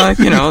it. Yeah,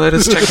 that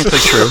is technically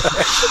true.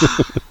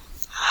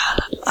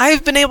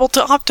 I've been able to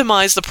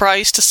optimize the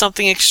price to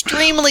something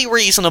extremely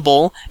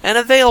reasonable and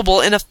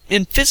available in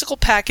physical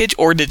package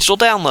or digital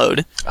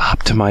download.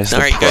 Optimize the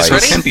All right, price. you guys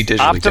ready? Can be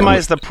digitally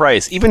Optimize the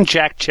price. Even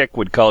Jack Chick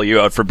would call you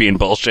out for being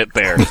bullshit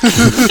there.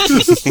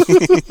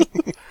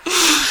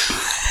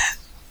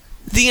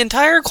 The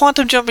entire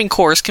quantum jumping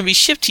course can be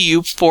shipped to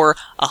you for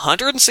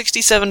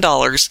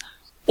 $167,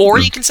 or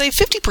you can save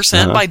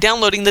 50% by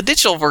downloading the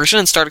digital version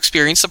and start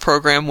experiencing the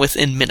program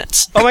within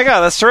minutes. Oh my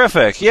god, that's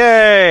terrific.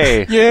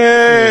 Yay!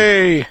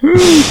 Yay!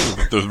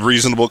 The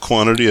reasonable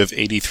quantity of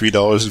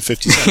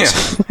 $83.50. Yeah.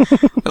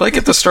 I like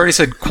at the start he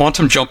said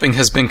quantum jumping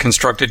has been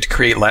constructed to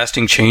create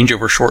lasting change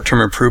over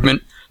short-term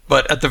improvement,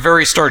 but at the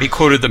very start he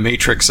quoted The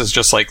Matrix as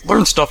just like,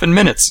 learn stuff in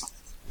minutes.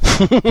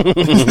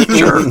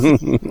 Sure.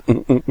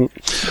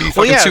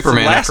 Well, yeah,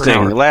 Superman it's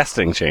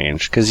lasting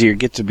change, because you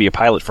get to be a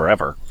pilot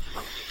forever.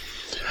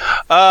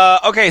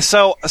 Okay,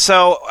 so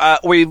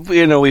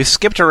we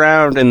skipped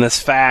around in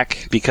this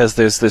FAQ because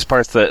there's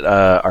parts that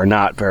are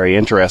not very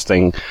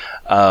interesting,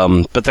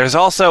 but there's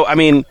also,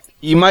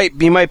 you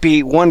might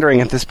be wondering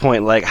at this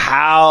point, like,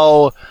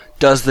 how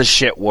does this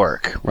shit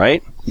work,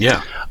 right?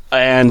 Yeah.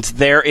 And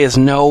there is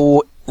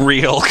no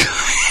real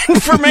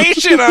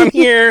information on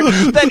here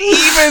that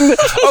even...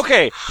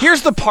 Okay,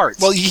 here's the parts.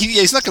 Well,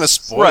 he's not going to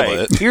spoil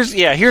it. Here's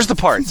the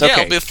parts.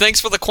 Okay. Yeah,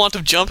 thanks for the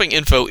quantum jumping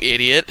info,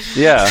 idiot.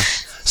 Yeah.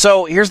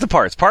 So here's the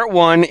parts. Part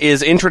 1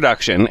 is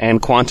introduction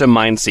and quantum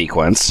mind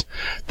sequence.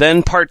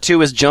 Then part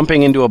 2 is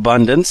jumping into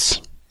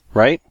abundance,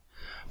 right?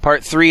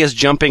 Part 3 is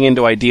jumping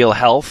into ideal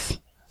health.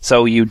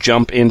 So you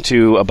jump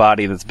into a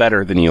body that's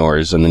better than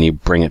yours, and then you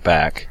bring it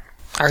back.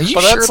 Are you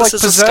Well, sure that's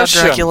this like is a Scott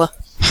possession. Dracula?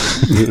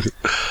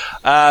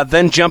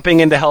 Then jumping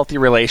into healthy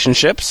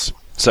relationships.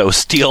 So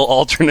steal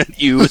alternate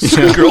you's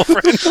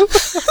girlfriend.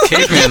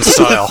 Caveman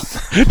style.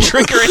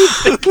 Trick her into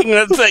thinking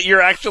that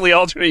you're actually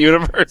alternate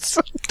universe.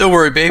 Don't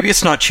worry, baby,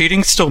 it's not cheating,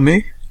 it's still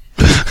me.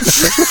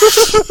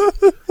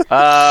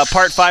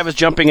 Part 5 is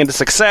jumping into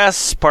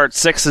success. Part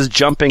 6 is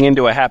jumping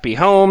into a happy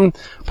home.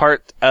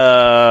 Part,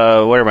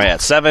 where am I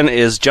at? 7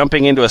 is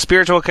jumping into a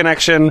spiritual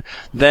connection.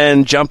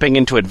 Then jumping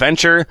into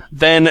adventure.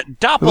 Then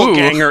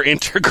doppelganger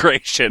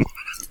integration.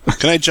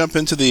 Can I jump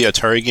into the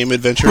Atari game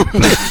Adventure?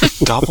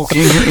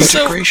 Doppelganger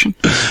integration?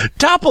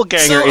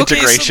 Doppelganger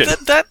integration. So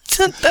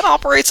that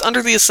operates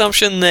under the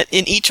assumption that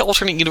in each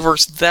alternate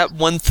universe, that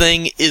one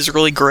thing is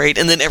really great,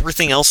 and then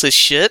everything else is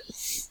shit.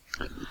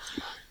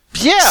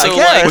 Yeah, So I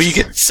guess. like, Well, you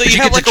get- so you you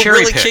get have to like a cherry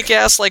really pick.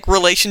 kick-ass like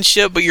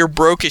relationship, but you're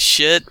broke as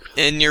shit,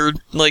 and you're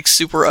like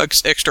super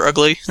extra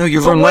ugly. No,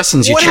 you learn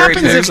lessons, you cherry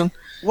pick.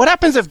 What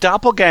happens if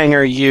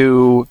Doppelganger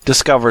you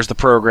discovers the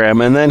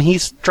program and then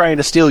he's trying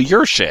to steal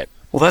your shit?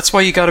 Well, that's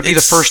why you gotta be the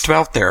first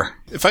out there.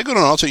 if I go to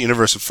an alternate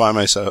universe and find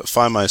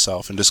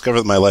myself and discover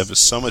that my life is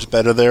so much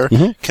better there,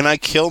 can I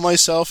kill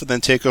myself and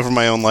then take over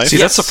my own life? See,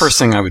 that's the first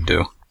thing I would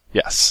do.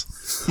 Yes.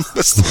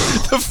 That's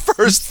the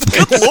first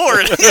thing. Good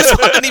lord! I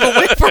didn't even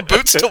wait for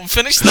Boots to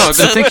finish that. No, I've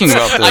been thinking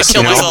about this. I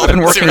kill myself. I've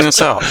been working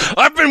this out.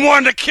 I've been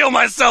wanting to kill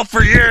myself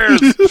for years.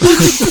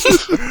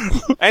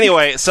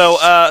 Anyway, so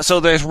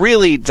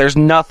there's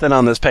nothing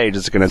on this page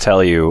that's going to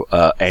tell you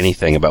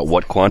anything about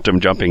what quantum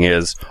jumping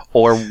is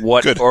or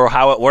or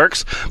how it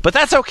works. But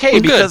that's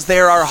okay because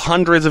there are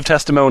hundreds of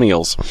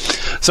testimonials.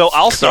 So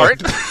I'll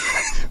start.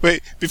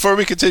 Wait, before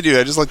we continue,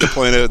 I'd just like to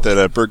point out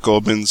that Burt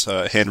Goldman's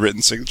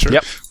handwritten signature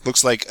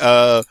looks like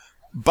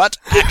butt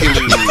acting.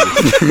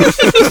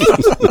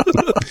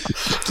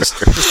 just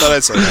thought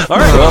I'd say that. All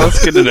right, well,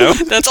 that's good to know.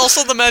 That's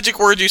also the magic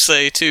word you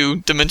say to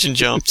dimension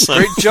jump. So.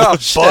 Great job,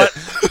 but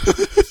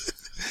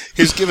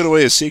He's giving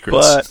away his secrets.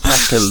 But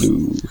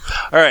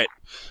all right.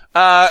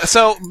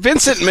 So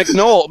Vincent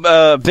McNichol,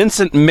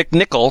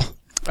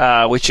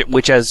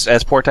 which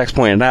as Portex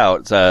pointed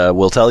out,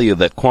 will tell you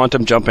that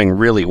quantum jumping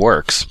really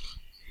works.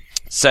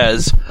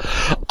 Says,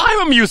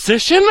 I'm a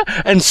musician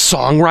and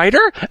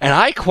songwriter, and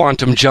I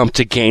quantum jumped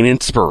to gain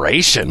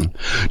inspiration.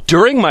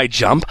 During my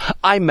jump,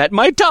 I met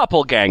my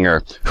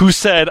doppelganger, who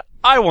said,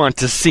 I want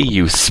to see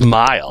you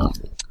smile.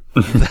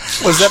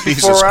 was that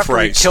before or after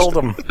he killed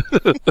him?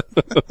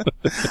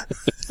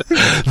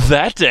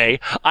 That day,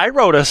 I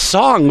wrote a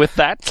song with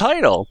that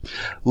title.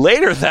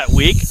 Later that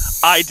week,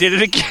 I did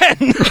it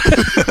again.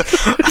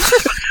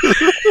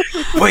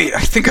 Wait,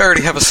 I think I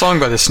already have a song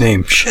by this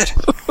name. Shit.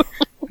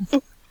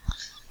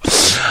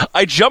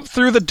 I jumped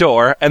through the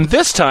door, and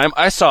this time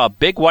I saw a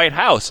big white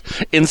house.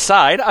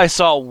 Inside, I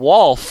saw a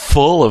wall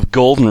full of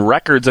golden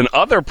records and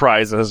other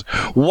prizes.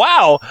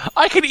 Wow!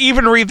 I could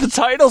even read the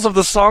titles of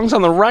the songs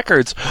on the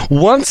records.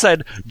 One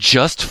said,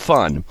 Just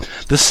Fun.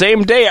 The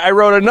same day, I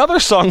wrote another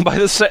song by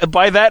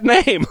that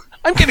name.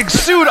 I'm getting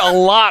sued a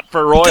lot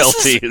for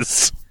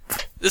royalties.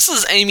 This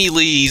is Amy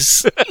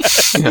Lee's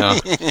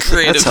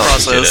creative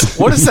process.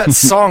 What does that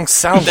song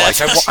sound like?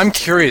 I'm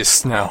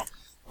curious now.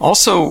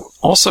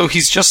 Also,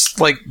 he's just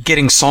like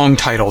getting song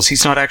titles.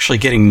 He's not actually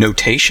getting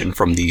notation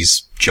from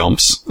these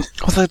jumps.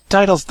 Well, the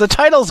title's good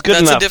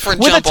enough. That's a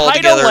different With jump a title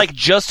altogether. like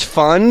Just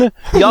Fun,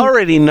 you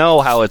already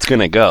know how it's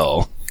gonna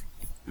go.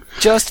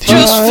 Just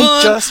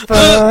fun, just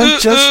fun,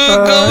 just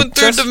fun, going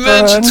through just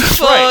dimensions, fun.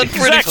 fun, Right,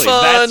 pretty exactly.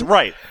 fun. That's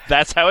right.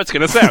 That's how it's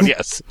gonna sound,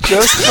 yes.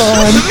 Just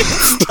fun.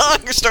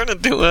 Stop, you're starting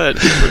to do it.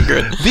 We're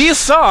good. These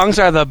songs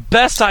are the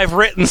best I've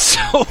written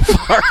so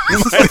far.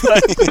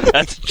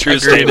 That's a true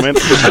statement.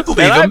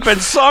 And I've been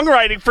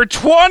songwriting for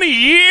 20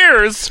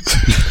 years.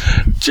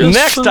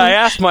 Next, I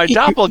asked my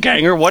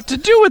doppelganger what to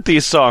do with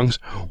these songs.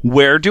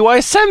 Where do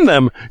I send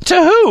them?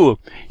 To who?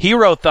 He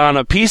wrote on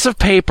a piece of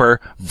paper,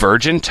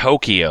 Virgin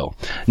Tokyo.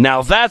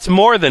 Now that's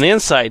more than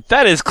insight.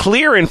 That is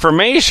clear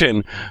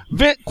information.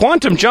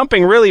 Quantum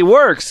jumping really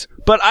works.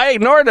 But I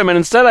ignored him, and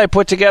instead I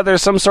put together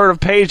some sort of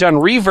page on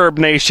Reverb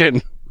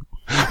Nation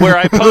where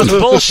I post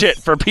bullshit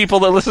for people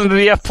that listen to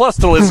the F Plus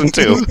to listen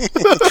to.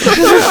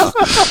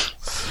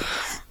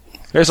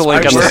 There's a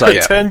link on the site. A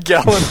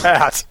 10-gallon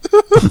hat.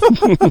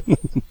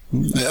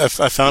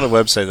 I found a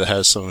website that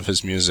has some of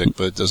his music,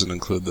 but it doesn't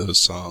include those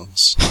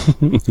songs.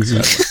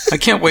 I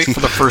can't wait for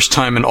the first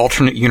time an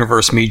alternate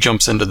universe me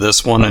jumps into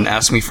this one and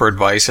asks me for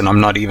advice, and I'm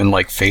not even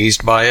like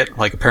phased by it.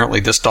 Like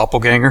apparently this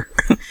doppelganger.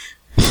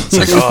 It's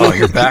like, oh,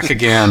 you're back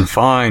again.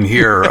 Fine,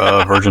 here,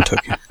 Virgin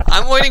Tokyo.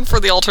 I'm waiting for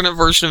the alternate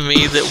version of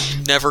me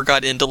that never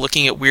got into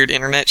looking at weird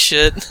internet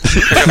shit.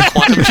 I'm gonna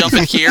quantum jump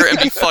in here and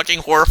be fucking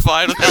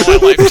horrified with how my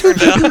life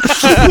turned out.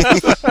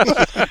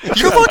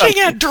 You're looking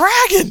at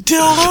dragon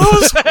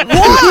dildos?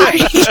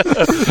 Why?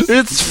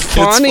 It's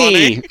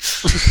funny.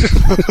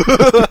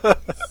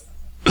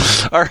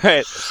 All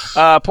right.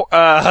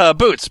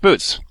 Boots.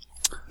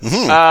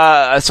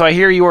 Mm-hmm. So I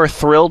hear you are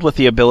thrilled with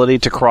the ability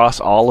to cross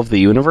all of the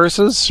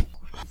universes?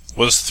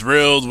 Was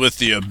thrilled with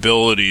the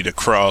ability to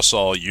cross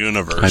all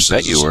universes. I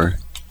bet you were.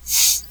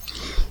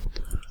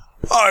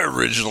 I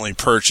originally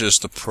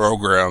purchased a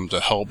program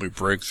to help me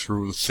break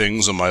through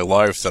things in my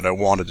life that I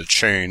wanted to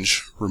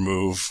change,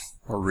 remove,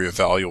 or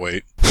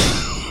reevaluate.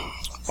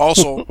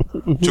 Also,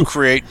 to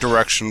create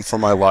direction for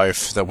my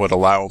life that would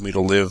allow me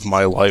to live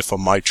my life on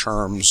my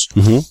terms,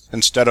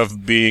 instead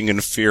of being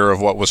in fear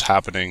of what was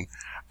happening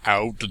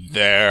out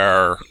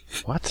there.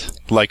 What?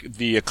 Like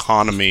the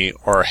economy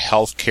or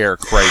healthcare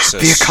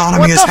crisis. The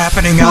economy is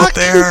happening out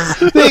there.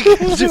 Don't go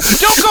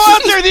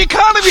out there! The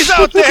economy's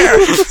out there!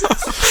 I'm just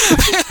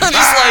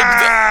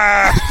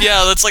like,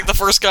 yeah, that's like the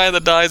first guy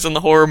that dies in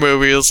the horror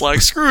movie is like,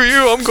 screw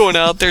you, I'm going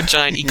out there,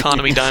 giant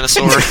economy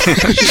dinosaur.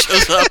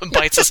 Shows up and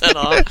bites his head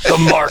off. The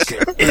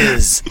market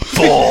is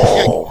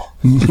full.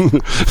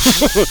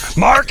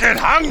 Market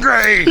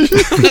hungry!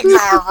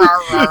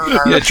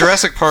 Yeah,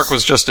 Jurassic Park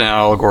was just an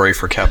allegory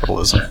for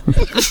capitalism.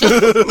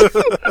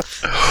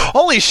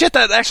 Holy shit,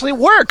 that actually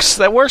works!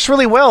 That works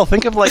really well.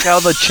 Think of like how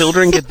the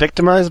children get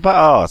victimized by...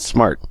 Oh, it's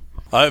smart.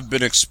 I've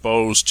been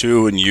exposed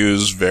to and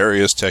used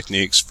various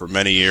techniques for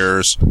many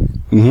years.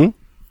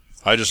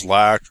 I just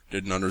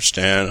didn't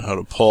understand how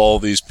to pull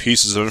these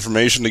pieces of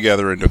information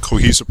together into a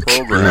cohesive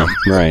program.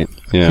 Right.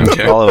 Yeah.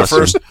 Okay. All of At us.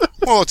 first, I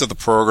looked at the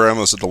program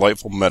as a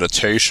delightful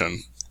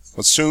meditation,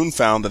 but soon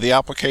found that the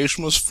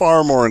application was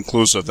far more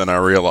inclusive than I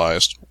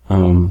realized.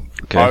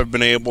 Okay. I've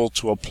been able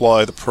to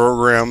apply the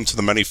program to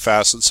the many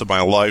facets of my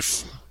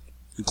life,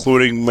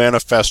 including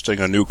manifesting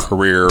a new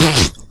career,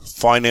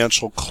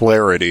 financial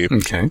clarity,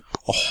 Okay.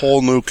 a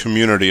whole new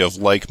community of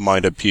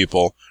like-minded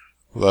people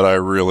that I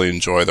really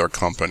enjoy their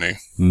company.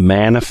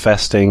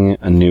 Manifesting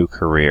a new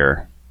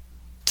career.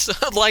 So,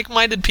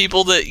 like-minded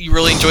people that you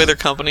really enjoy their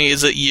company,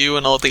 is it you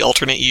and all the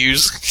alternate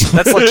yous?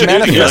 That's like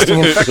manifesting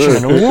infection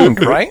in a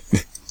wound, right?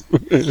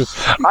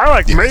 I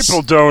like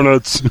maple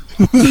donuts.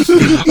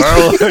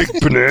 I like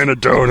banana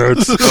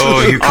donuts.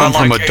 Oh, you come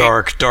from like a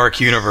dark,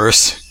 dark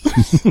universe.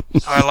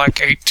 I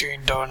like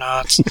 18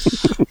 donuts.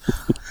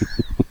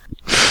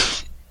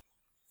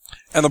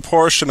 And the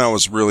portion I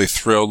was really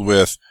thrilled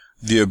with,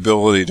 the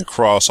ability to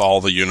cross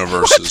all the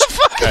universes.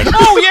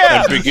 Oh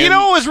yeah, and begin- you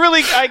know it was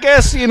really. I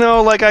guess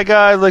like I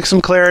got like some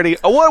clarity.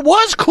 What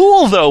was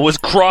cool though was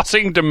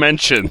crossing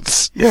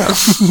dimensions. Yeah.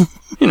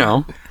 You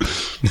know,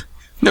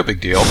 no big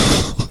deal.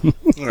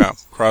 Yeah,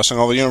 crossing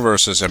all the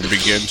universes and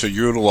begin to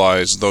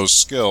utilize those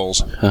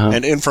skills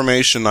and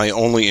information I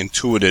only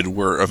intuited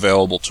were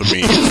available to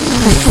me.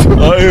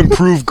 I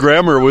improved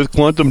grammar with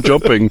quantum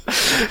jumping.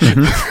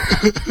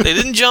 They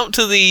didn't jump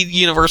to the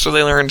universe where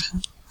they learned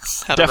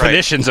how to write.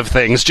 Definitions of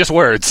things, just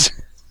words.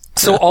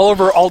 So all of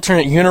our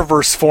alternate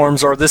universe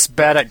forms are this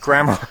bad at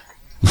grammar.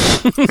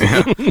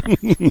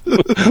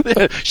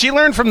 She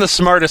learned from the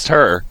smartest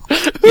her.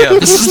 Yeah,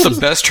 this is the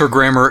best her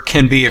grammar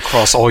can be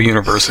across all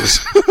universes.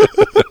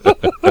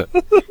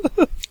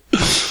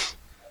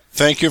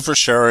 Thank you for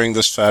sharing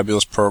this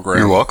fabulous program.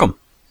 You're welcome.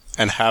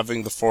 And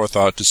having the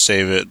forethought to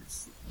save it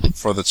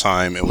for the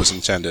time it was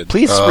intended.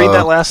 Please read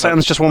that last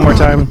sentence just one more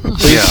time.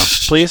 Please. Yeah.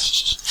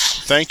 Please.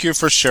 Thank you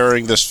for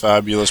sharing this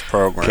fabulous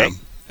program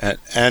Okay.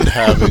 and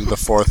having the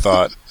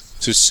forethought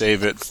to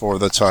save it for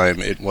the time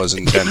it was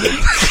intended.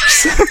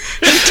 She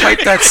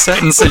typed that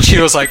sentence and she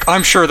was like,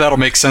 I'm sure that'll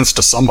make sense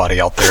to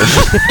somebody out there.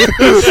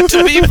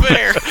 To be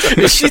fair,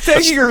 Is she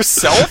thanking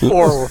herself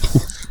or?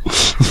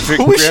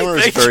 Grammar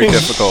is very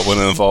difficult when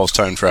it involves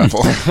time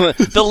travel.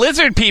 The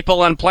lizard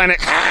people on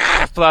planet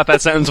thought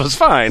that sentence was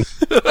fine.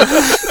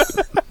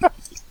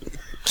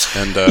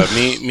 And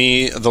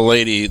me, the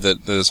lady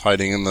that is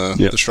hiding in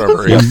the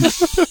shrubbery.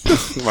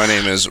 My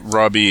name is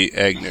Robbie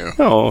Agnew.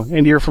 Oh,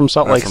 and you're from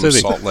Salt I'm Lake from City.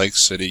 Salt Lake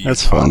City,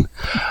 That's Utah. fun.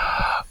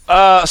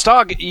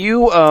 Stog,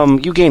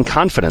 you gain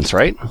confidence,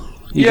 right?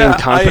 You gain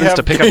confidence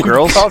to pick up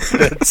girls?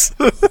 Confidence.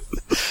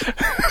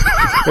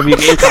 Have you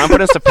gained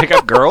confidence to pick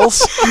up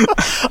girls?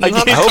 I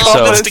hope gained so.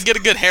 confidence to get a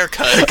good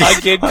haircut. I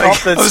gained I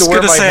confidence was to wear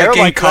going to my say hair I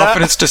gained like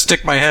confidence to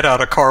stick my head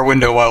out a car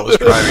window while I was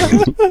driving.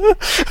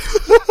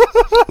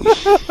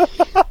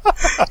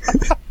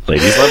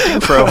 Ladies love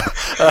intro.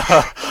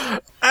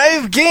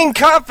 I've gained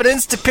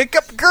confidence to pick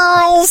up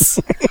girls.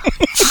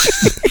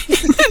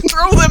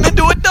 Throw them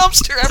into a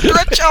dumpster after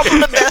I chop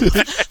them to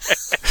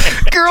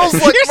death. Girls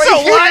like You're my so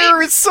hair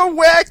light. is so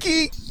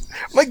wacky.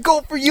 My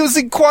goal for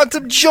using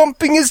quantum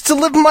jumping is to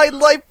live my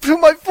life to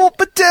my full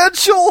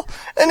potential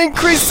and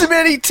increase the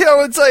many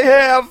talents I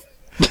have.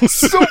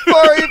 So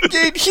far, I've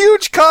gained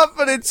huge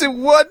confidence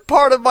in one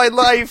part of my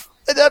life,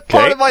 and that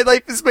part of my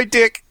life is my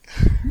dick.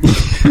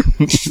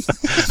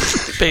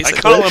 I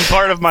call him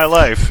part of my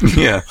life.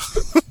 Yeah.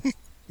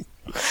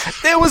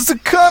 There was the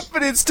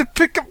confidence to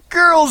pick up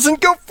girls and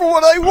go for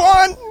what I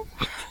want.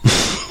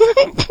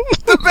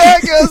 The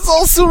bagger is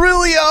also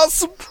really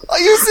awesome. I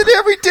use it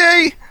every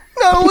day.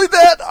 Not only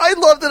that, I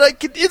love that I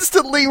can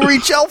instantly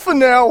reach alpha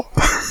now.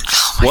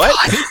 What?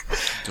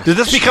 Did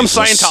this become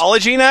Jesus.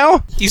 Scientology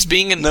now? He's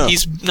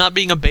not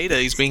being a beta,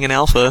 he's being an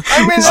alpha.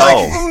 I'm an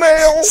alpha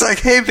male. It's like,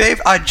 hey, babe,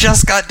 I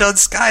just got done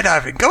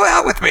skydiving. Go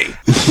out with me.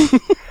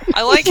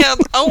 I like how,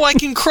 I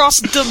can cross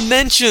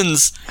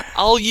dimensions.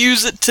 I'll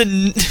use it to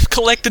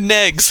collect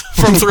negs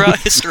from throughout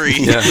history.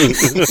 Yeah.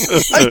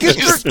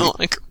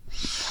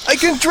 I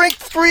can drink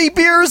 3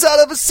 beers out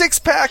of a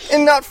 6-pack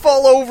and not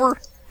fall over.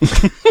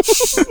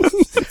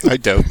 I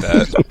doubt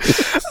that.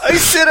 I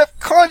set up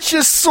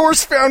conscious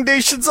source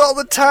foundations all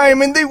the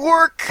time, and they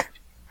work.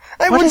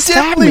 I What would does that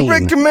definitely mean?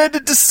 recommend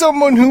it to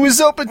someone who is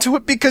open to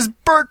it because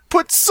Burt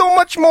put so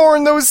much more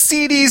in those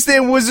CDs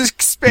than was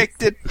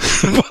expected.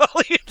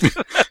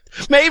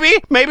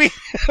 Maybe.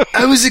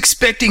 I was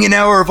expecting an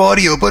hour of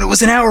audio, but it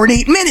was an hour and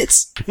 8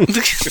 minutes.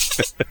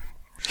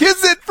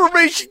 His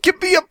information can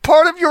be a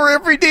part of your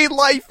everyday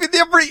life in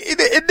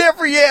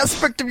every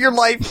aspect of your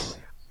life.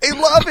 I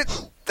love it.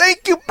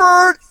 Thank you,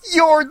 Burt.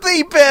 You're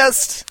the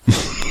best.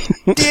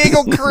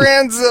 Diego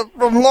Carranza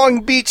from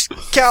Long Beach,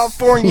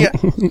 California.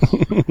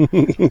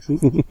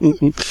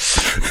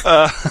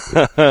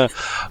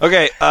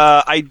 Okay,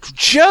 I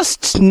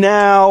just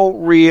now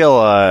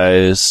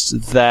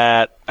realized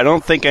that I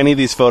don't think any of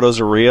these photos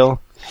are real.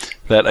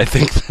 I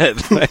think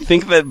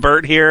that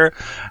Burt here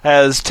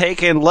has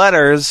taken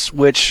letters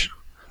which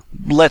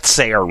let's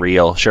say are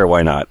real. Sure,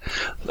 why not?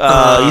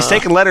 He's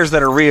taken letters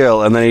that are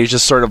real, and then he's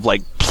just sort of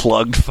like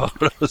plugged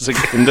photos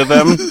into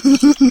them.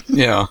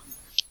 Yeah.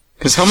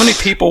 Because how many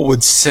people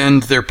would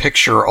send their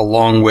picture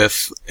along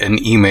with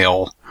an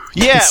email?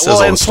 Yeah,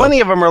 well, and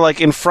plenty of them are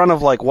like in front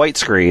of like white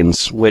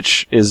screens,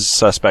 which is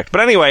suspect.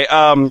 But anyway,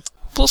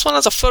 Plus one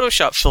has a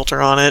Photoshop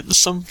filter on it.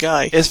 Some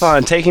guy.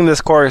 Isfahan, taking this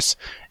course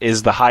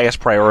is the highest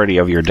priority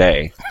of your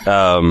day.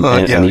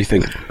 And you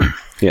think,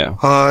 yeah.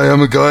 Hi,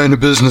 I'm a guy in a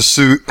business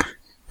suit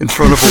in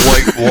front of a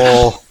white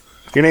wall.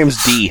 Your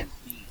name's D.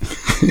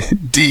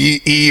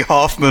 D.E.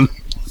 Hoffman.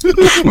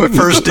 My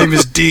first name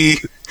is D,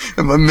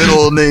 and my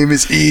middle name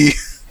is E.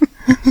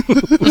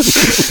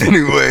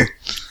 Anyway,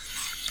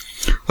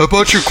 I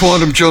bought your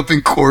quantum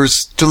jumping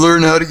course to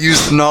learn how to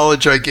use the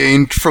knowledge I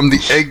gained from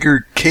the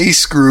Edgar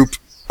Case Group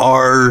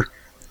are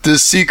the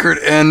secret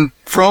and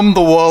from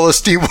the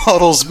Wallace D.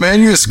 Waddles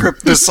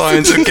manuscript the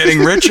science of getting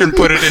rich and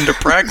put it into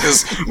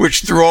practice,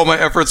 which through all my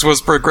efforts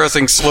was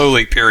progressing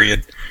slowly,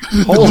 period.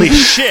 Holy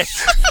shit!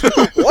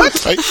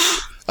 What?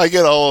 I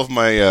get all of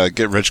my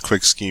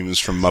get-rich-quick schemes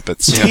from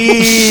Muppets.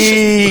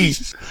 Yeah.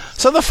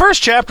 So the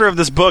first chapter of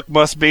this book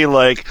must be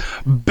like,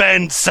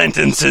 bend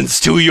sentences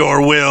to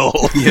your will.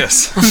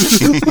 Yes.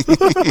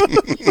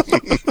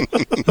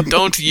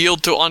 Don't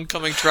yield to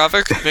oncoming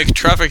traffic. Make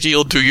traffic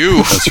yield to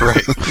you. That's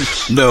right.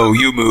 No,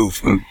 you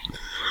move.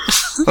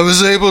 I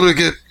was able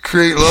to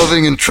create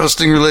loving and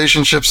trusting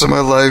relationships in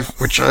my life,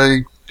 which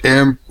I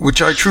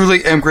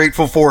truly am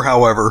grateful for,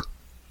 however.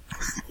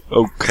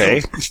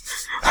 Okay.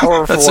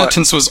 That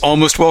sentence was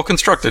almost well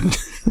constructed.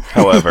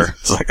 However.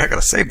 It's like, I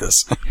gotta save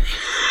this.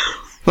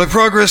 My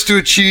progress to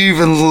achieve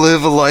and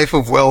live a life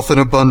of wealth and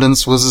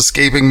abundance was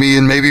escaping me,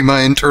 and maybe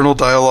my internal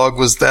dialogue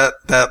was that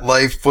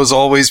life was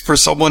always for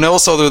someone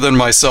else other than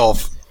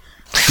myself.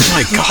 Oh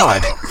my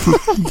God.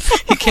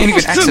 He can't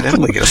even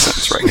accidentally get a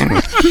sentence right.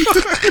 Anyway.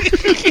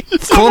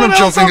 Quantum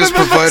jumping has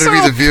provided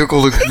me the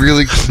vehicle to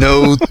really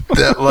know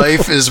that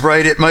life is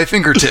right at my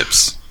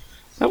fingertips.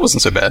 That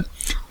wasn't so bad.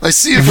 I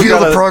see and feel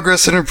the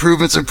progress and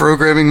improvements in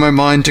programming my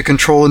mind to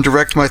control and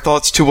direct my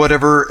thoughts to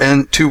whatever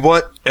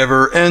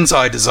ends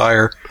I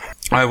desire.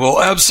 I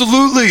will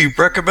absolutely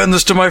recommend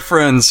this to my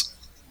friends,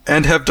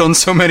 and have done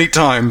so many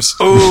times.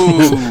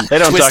 Ooh. They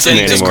don't talk to me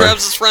He just anymore.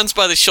 grabs his friends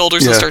by the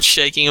shoulders and starts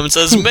shaking him and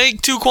says,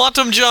 make 2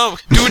 quantum jump.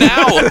 Do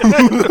now.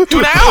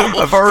 Do now.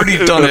 I've already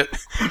done it.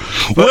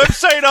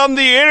 Website on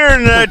the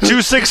internet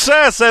to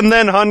success, and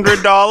then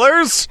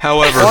 $100.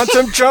 However,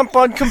 Quantum jump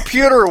on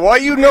computer. Why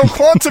you know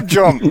quantum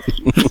jump?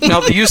 now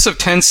the use of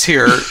tense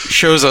here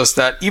shows us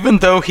that even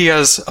though he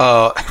has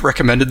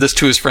recommended this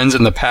to his friends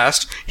in the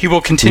past, he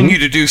will continue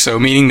to do so,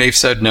 meaning they've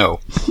said no.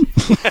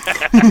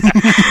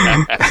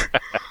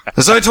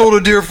 As I told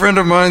a dear friend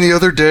of mine the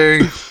other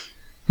day,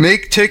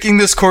 make taking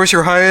this course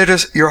your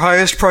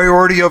highest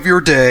priority of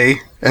your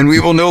day, and we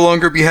will no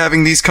longer be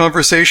having these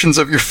conversations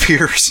of your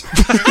fears.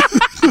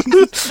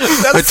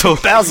 That's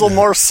Basil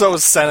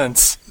Marceau's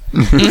sentence.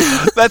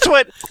 That's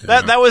what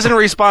that was in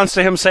response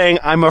to him saying,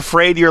 "I'm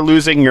afraid you're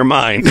losing your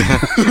mind."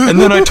 And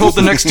then I told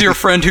the next dear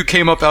friend who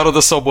came up out of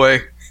the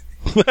subway.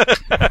 And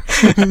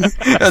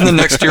the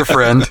next dear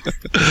friend.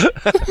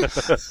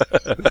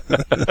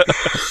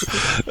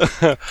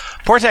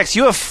 Portex,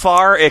 you have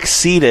far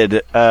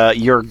exceeded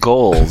your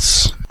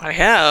goals. I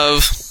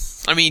have.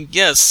 I mean,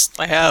 yes,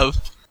 I have.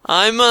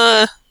 I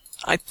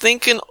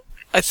think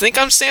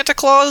I'm Santa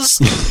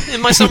Claus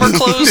in my summer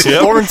clothes.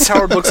 Yep. Lawrence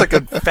Howard looks like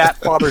a fat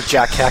father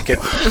Jack Hackett.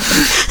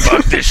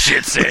 Fuck this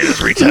shit,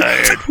 Santa's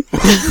retired.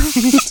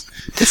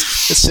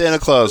 It's Santa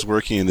Claus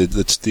working in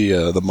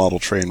the model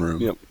train room.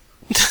 Yep.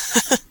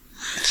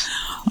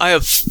 I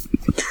have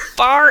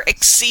far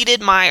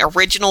exceeded my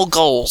original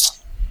goals.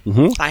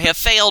 Mm-hmm. I have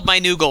failed my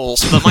new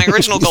goals, but my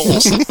original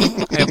goals,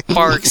 I have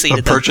far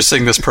exceeded them.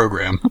 Purchasing this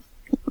program.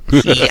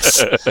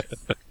 Yes.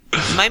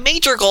 My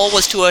major goal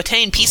was to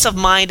attain peace of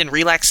mind and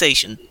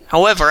relaxation.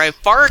 However, I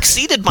far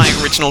exceeded my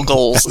original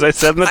goals. As I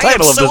said in the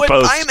title of this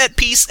post. I am at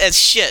peace as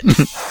shit.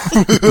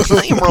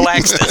 I am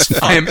relaxed as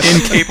fuck. I am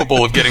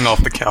incapable of getting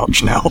off the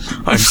couch now.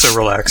 I'm so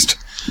relaxed.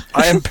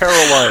 I am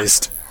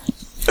paralyzed.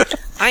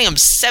 I am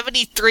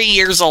 73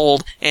 years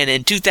old, and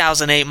in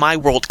 2008, my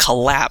world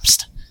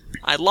collapsed.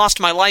 I lost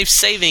my life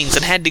savings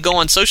and had to go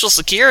on Social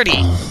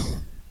Security.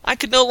 I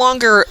could no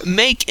longer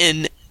make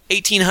an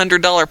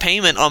 $1,800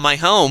 payment on my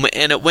home,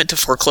 and it went to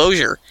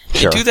foreclosure.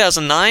 Sure. In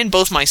 2009,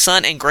 both my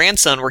son and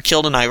grandson were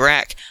killed in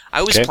Iraq.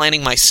 I was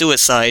planning my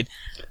suicide.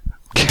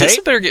 This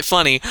better get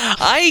funny.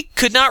 I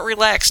could not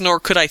relax, nor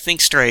could I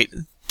think straight.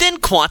 Then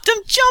quantum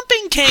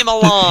jumping came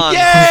along.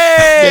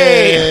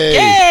 Yay!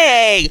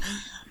 Yay!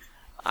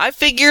 I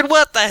figured,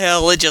 what the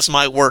hell, it just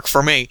might work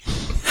for me.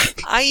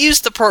 I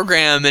used the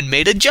program and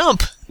made a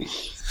jump.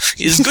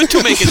 It's good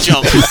to make a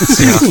jump.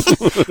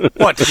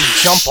 What, did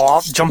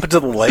he jump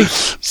into the lake?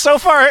 So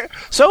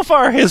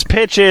far, his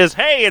pitch is,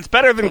 hey, it's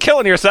better than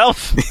killing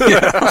yourself.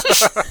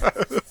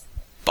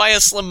 By a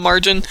slim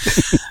margin.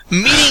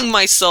 Meeting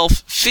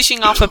myself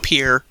fishing off a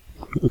pier.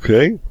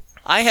 Okay.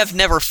 I have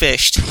never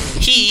fished.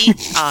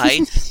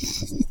 I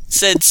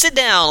said, "Sit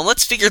down,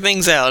 let's figure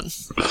things out."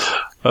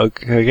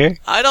 Okay.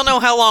 I don't know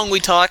how long we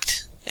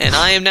talked, and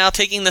I am now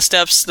taking the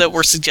steps that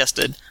were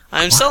suggested.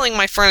 I am selling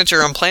my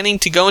furniture and planning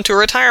to go into a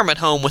retirement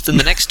home within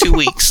the next 2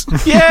 weeks.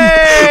 Yay!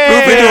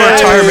 Move into a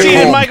retirement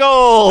Exceeded home. my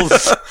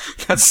goals.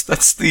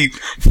 That's the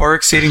far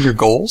exceeding your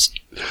goals.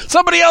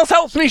 Somebody else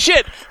helps me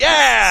shit.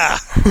 Yeah.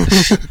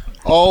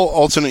 All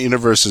alternate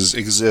universes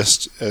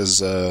exist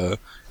as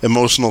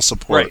emotional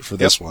support for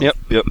this one. Yep.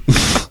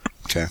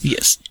 Okay.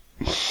 Yes.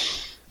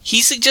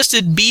 He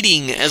suggested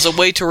beating as a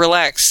way to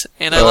relax,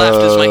 and I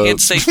laughed as my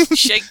hands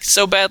shake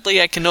so badly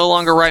I can no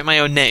longer write my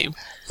own name.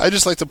 I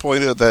just like to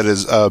point out that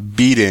is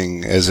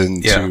beading, as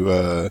in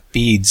to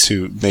Beads.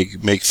 to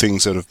make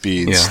things out of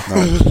beads,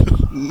 Yeah.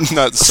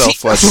 not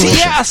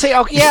self-flagellation.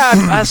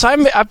 So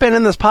I've been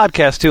in this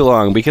podcast too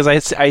long because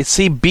I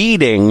see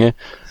beading,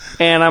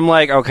 and I'm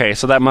like, okay,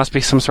 so that must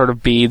be some sort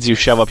of beads you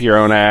shove up your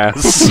own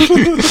ass.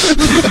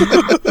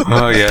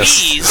 Oh,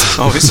 yes. Bees.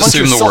 Always Punch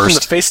assume the yourself in the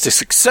worst. face to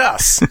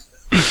success.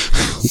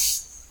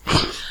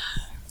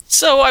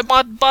 So I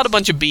bought a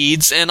bunch of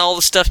beads and all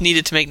the stuff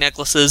needed to make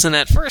necklaces, and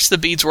at first the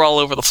beads were all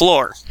over the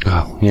floor.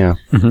 Oh yeah.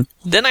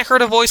 Then I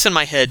heard a voice in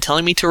my head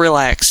telling me to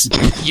relax.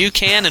 You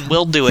can and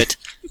will do it.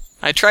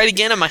 I tried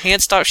again and my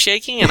hand stopped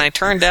shaking, and I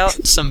turned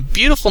out some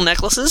beautiful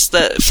necklaces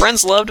that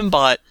friends loved and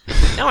bought.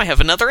 Now I have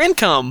another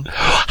income.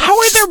 How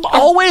are there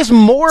always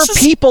more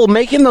people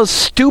making those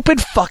stupid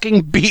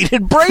fucking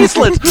beaded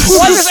bracelets?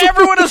 Why does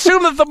everyone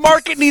assume that the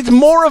market needs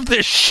more of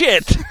this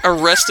shit?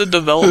 Arrested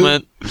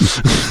Development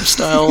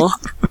style.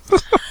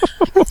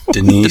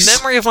 Denise. The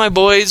memory of my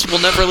boys will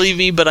never leave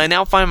me, but I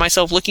now find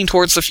myself looking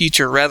towards the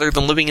future rather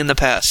than living in the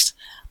past.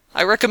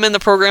 I recommend the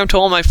program to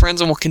all my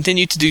friends and will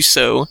continue to do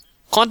so.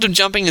 Quantum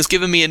jumping has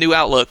given me a new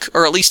outlook,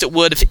 or at least it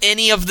would if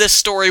any of this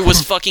story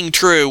was fucking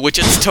true, which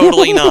it's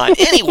totally not.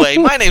 Anyway,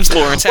 my name's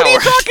Lawrence What are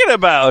Howard. you talking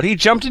about? He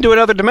jumped into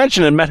another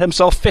dimension and met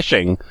himself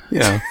fishing.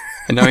 Yeah.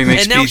 And now he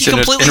makes And now beads he in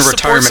a completely supports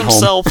retirement home.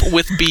 himself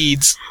with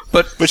beads.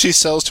 Which he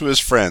sells to his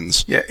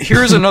friends. Yeah,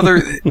 here's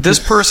another. This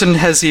person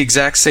has the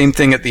exact same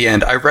thing at the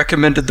end. I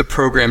recommended the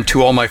program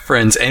to all my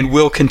friends and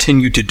will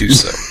continue to do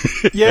so.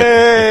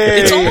 Yay!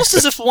 It's almost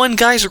as if one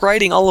guy's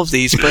writing all of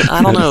these, but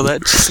I don't know.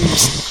 That just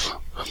seems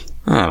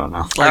I don't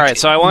know. All right,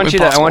 so I want you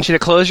to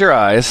close your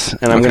eyes,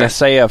 and I'm Okay. going to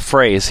say a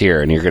phrase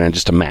here, and you're going to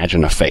just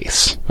imagine a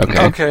face.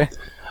 Okay. Okay.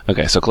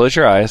 Okay. So close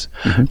your eyes.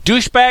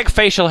 Douchebag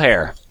facial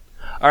hair.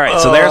 All right.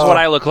 So there's what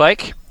I look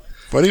like.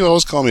 Why do you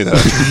always call me that?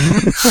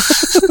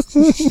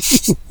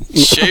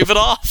 shave it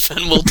off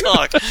and we'll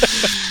talk.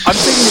 I'm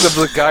thinking of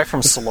the guy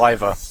from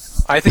Saliva.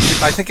 I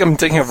think I'm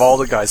thinking of all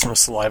the guys from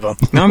Saliva.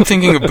 Now I'm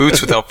thinking of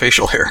boots without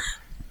facial hair.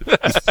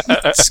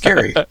 It's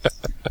scary.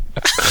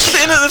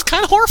 It's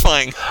kind of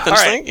horrifying. All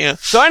right. Yeah.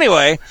 So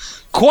anyway,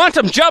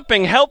 quantum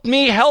jumping helped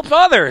me help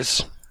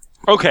others.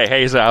 Okay.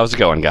 Hey, so how's it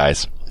going,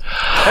 guys?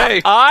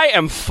 Hey. I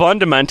am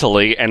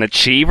fundamentally an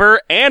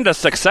achiever and a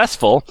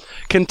successful,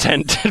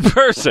 contented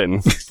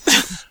person.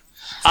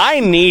 I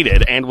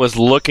needed and was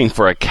looking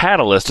for a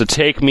catalyst to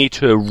take me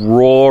to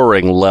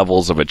roaring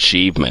levels of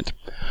achievement.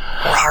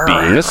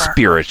 Being a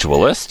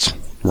spiritualist,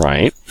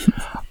 right?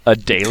 A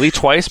daily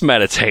twice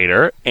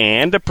meditator,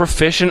 and a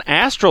proficient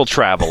astral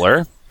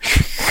traveler.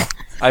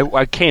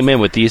 I came in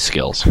with these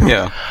skills.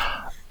 Yeah.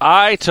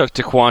 I took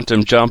to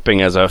quantum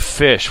jumping as a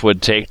fish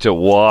would take to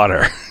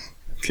water.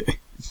 Okay.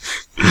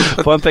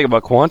 Fun thing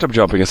about quantum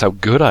jumping is how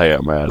good I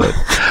am at it.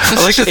 I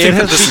like to think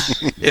that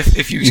this,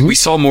 if we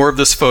saw more of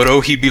this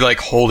photo, he'd be like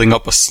holding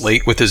up a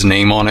slate with his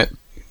name on it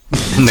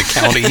and the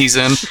county he's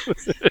in.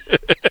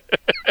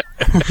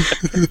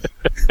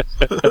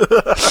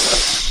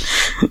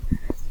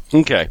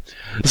 Okay.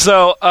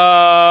 So,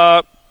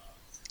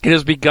 it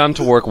has begun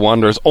to work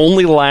wonders.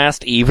 Only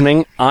last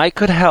evening, I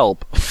could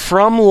help,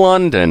 from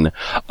London,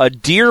 a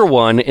dear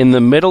one in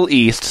the Middle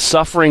East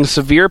suffering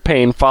severe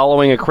pain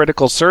following a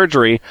critical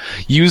surgery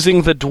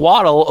using the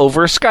dwaddle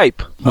over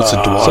Skype. What's a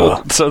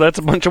dwaddle? So that's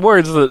a bunch of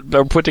words that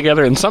are put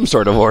together in some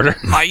sort of order.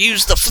 I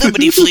used the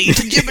flippity-flee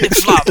to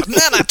jibbity-flop, and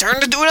then I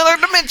turned into another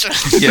dimension.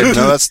 Yeah,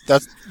 no,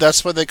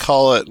 that's what they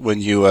call it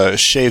when you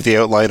shave the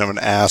outline of an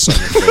ass on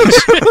your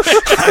face.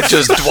 I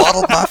just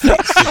dwaddled my face.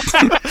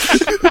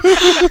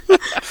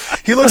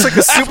 He looks like a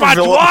That's my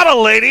supervillain.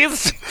 dwaddle,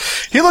 ladies!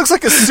 He looks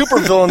like a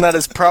supervillain that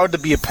is proud to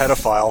be a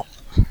pedophile.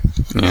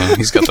 Yeah,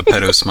 he's got the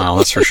pedo smile,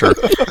 that's for sure.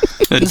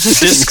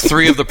 Disc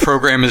 3 of the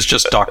program is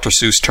just Dr.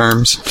 Seuss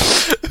terms.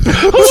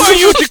 Who are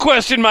you to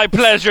question my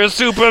pleasure,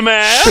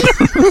 Superman?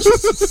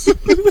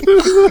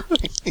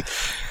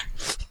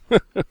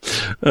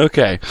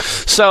 Okay.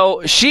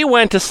 So she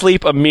went to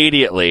sleep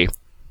immediately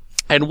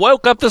and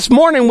woke up this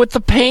morning with the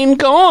pain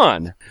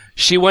gone.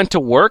 She went to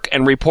work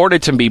and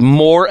reported to be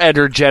more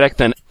energetic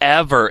than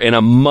ever in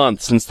a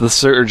month since the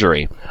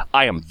surgery.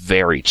 I am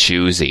very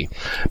choosy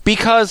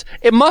because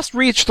it must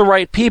reach the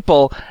right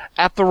people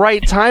at the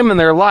right time in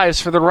their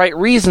lives for the right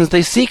reasons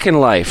they seek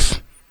in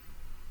life.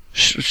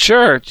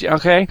 Sure,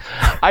 okay.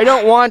 I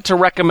don't want to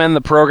recommend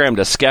the program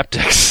to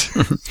skeptics.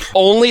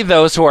 Only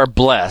those who are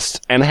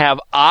blessed and have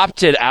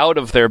opted out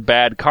of their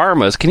bad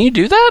karmas. Can you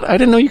do that? I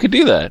didn't know you could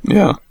do that.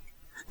 Yeah.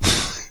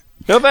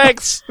 No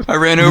thanks. I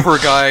ran over a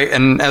guy,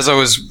 and as I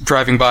was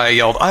driving by, I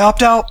yelled, "I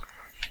opt out!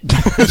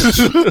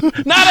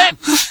 Not it!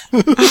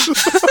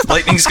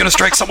 Lightning's gonna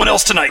strike someone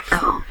else tonight!"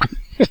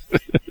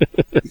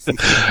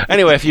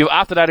 Anyway, if you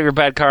opted out of your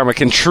bad karma,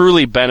 can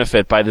truly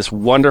benefit by this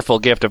wonderful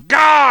gift of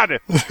God!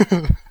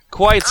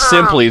 Quite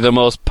simply, the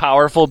most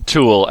powerful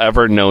tool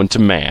ever known to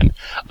man.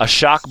 A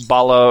shock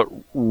bala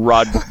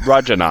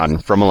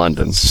Rajanan from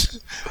London.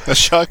 A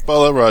shock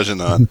bala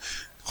Rajanan.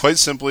 Quite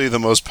simply, the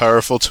most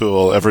powerful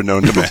tool ever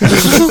known to man.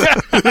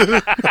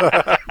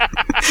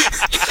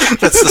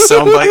 That's the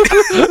soundbite.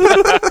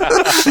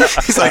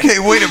 He's like, "Hey,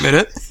 wait a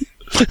minute.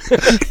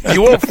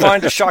 You won't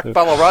find a shock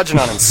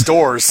Balarajanan in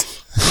stores.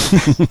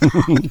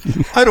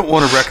 I don't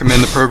want to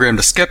recommend the program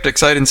to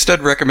skeptics. I'd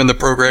instead recommend the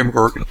program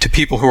to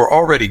people who are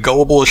already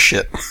gullible as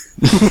shit."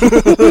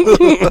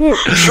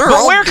 Sure.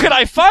 But where could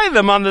I find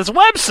them on this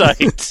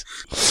website?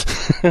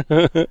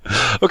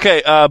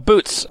 Okay,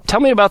 Boots, tell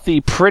me about the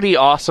pretty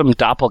awesome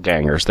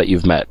doppelgangers that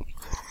you've met.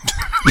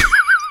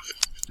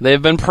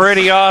 They've been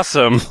pretty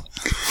awesome.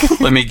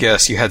 Let me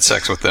guess, you had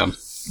sex with them.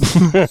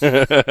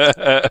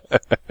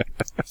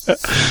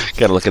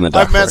 Gotta look in the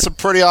doc. I've met some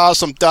pretty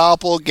awesome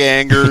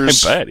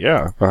doppelgangers. I bet,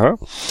 yeah. Uh-huh.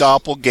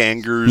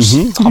 Doppelgangers.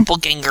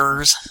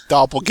 Doppelgangers.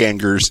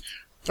 Doppelgangers.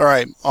 All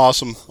right,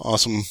 awesome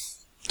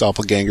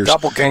doppelgangers.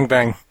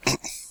 Doppelgangbang.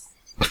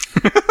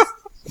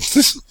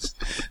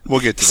 We'll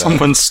get to that.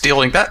 Someone's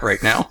stealing that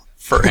right now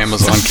for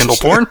Amazon Kindle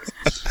porn.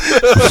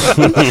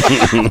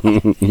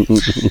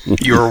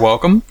 You're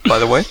welcome, by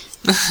the way.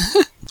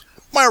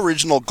 My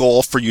original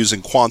goal for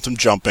using quantum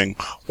jumping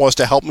was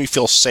to help me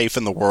feel safe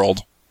in the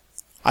world.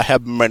 I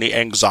have many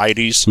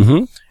anxieties.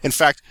 Mm-hmm. In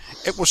fact,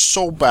 it was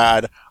so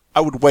bad,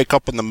 I would wake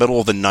up in the middle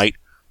of the night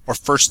or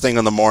first thing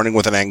in the morning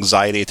with an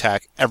anxiety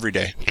attack every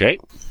day. Okay.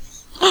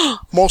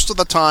 Most of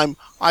the time,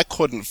 I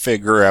couldn't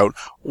figure out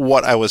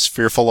what I was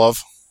fearful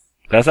of.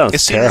 That sounds It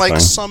seemed terrifying.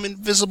 like some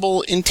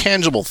invisible,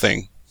 intangible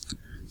thing.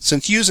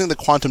 Since using the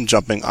quantum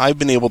jumping, I've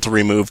been able to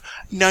remove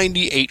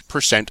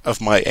 98%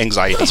 of my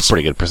anxieties. That's a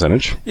pretty good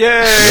percentage.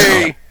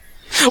 Yay!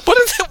 What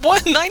is that?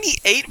 What?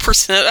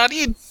 98%? How do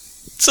you...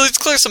 So there's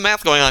clearly some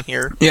math going on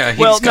here. Yeah, he's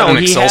Well, got no, an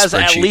he Excel has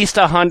at spreadsheet. least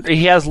 100.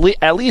 He has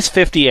at least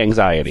 50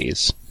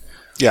 anxieties.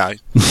 Yeah.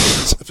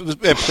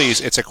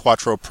 Please, it's a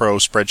Quattro Pro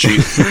spreadsheet.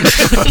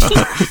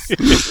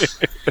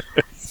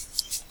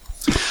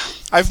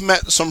 I've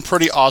met some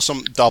pretty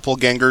awesome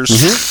doppelgangers.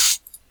 Mm-hmm.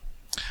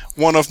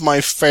 One of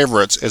my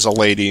favorites is a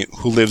lady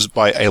who lives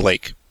by a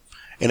lake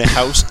in a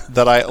house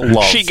that I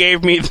love. She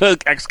gave me the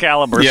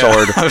Excalibur Yeah,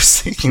 sword. I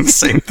was thinking the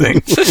same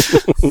thing.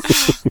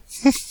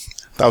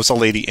 That was a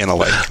lady in a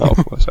lake. Oh,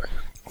 sorry.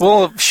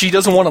 Well, if she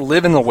doesn't want to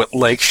live in the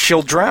lake,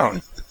 she'll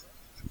drown.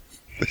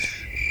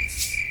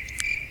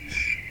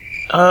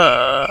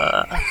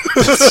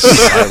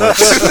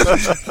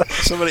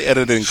 Somebody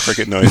edited in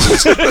cricket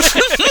noises.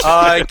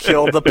 I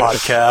killed the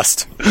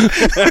podcast.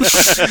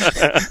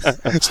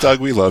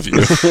 Doug, we love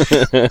you.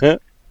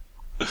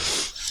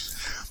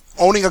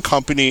 Owning a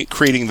company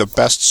creating the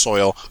best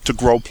soil to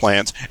grow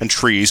plants and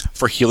trees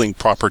for healing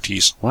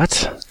properties.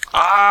 What?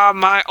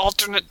 My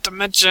alternate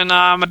dimension,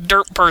 I'm a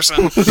dirt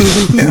person.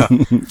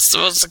 It's the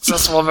most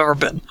successful I've ever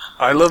been.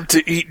 I love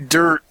to eat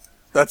dirt.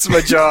 That's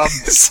my job.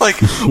 It's like,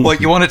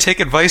 what, you want to take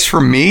advice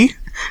from me?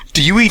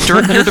 Do you eat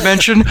dirt in your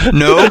dimension?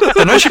 No?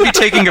 Then I should be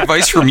taking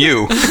advice from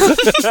you.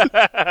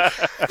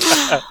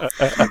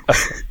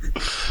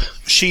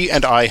 She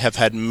and I have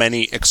had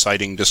many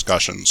exciting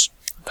discussions.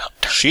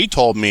 She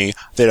told me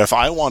that if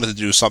I wanted to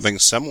do something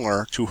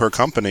similar to her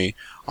company,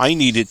 I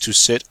needed to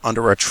sit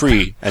under a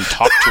tree and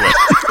talk to it.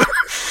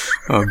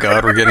 Oh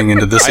god, we're getting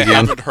into this I again.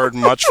 haven't heard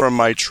much from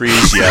my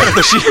trees yet.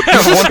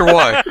 I wonder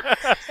why.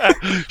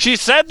 She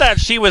said that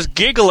she was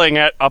giggling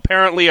at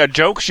apparently a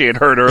joke she had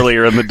heard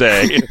earlier in the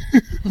day.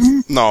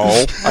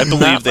 No, I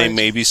believe they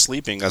may be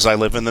sleeping as I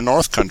live in the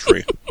North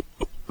Country.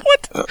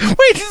 What?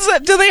 Wait,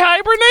 do they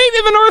hibernate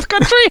in the North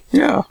Country?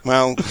 Yeah.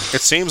 Well,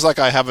 it seems like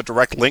I have a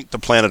direct link to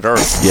planet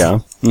Earth. Yeah.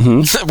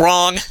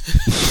 Wrong.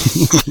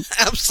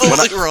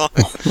 Absolutely wrong.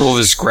 Well,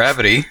 there's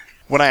gravity.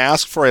 When I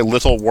ask for a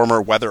little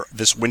warmer weather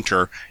this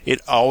winter,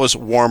 it's always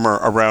warmer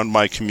around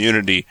my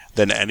community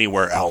than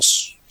anywhere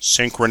else.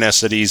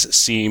 Synchronicities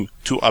seem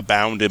to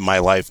abound in my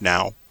life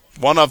now.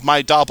 One of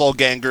my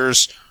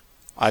doppelgangers,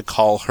 I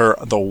call her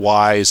the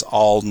wise,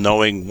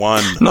 all-knowing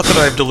one. Not that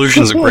I have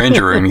delusions of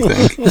grandeur or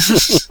anything.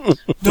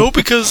 No,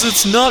 because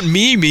it's not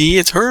me,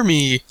 it's her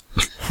me.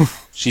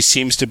 She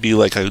seems to be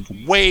like a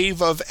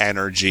wave of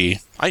energy.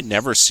 I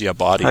never see a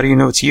body. How do you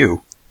know it's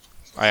you?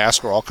 I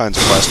ask her all kinds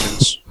of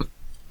questions.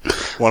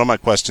 One of my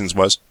questions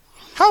was,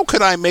 how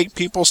could I make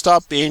people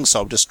stop being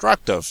so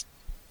destructive?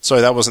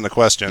 Sorry, that wasn't a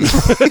question. Yeah,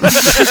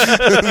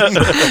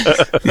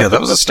 that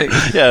was a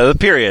statement. Yeah, the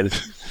period.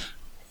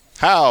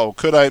 How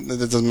could I... That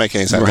doesn't make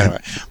any sense. Right.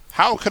 Anyway,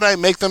 how could I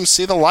make them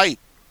see the light?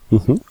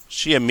 Mm-hmm.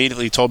 She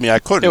immediately told me I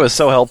couldn't. It was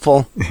so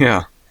helpful.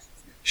 Yeah.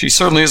 She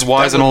certainly is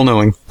wise and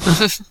all-knowing.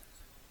 It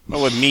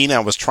would mean I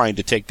was trying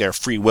to take their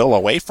free will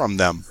away from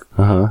them.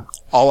 Uh-huh.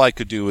 All I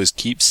could do is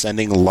keep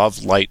sending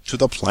love light to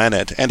the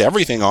planet and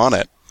everything on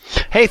it.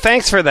 Hey,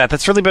 thanks for that.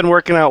 That's really been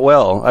working out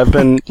well. I've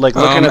been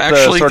looking at the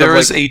actually, sort there of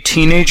was a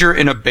teenager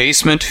in a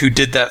basement who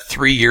did that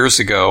 3 years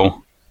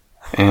ago,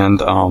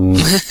 and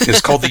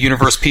it's called the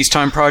Universe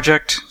Peacetime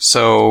Project.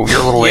 So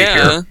you're a little late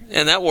here.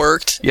 And that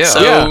worked. Yeah.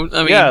 So, Yeah.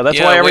 I mean, Yeah, that's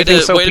why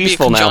everything's so way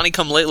peaceful to be now. Johnny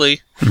come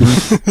lately.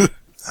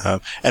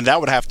 And that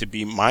would have to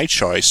be my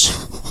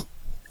choice.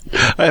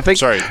 I think.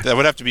 Sorry, that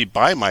would have to be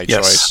by my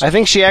choice. I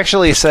think she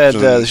actually said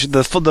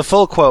the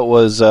full quote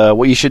was,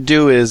 "What you should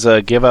do is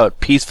give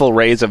out peaceful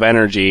rays of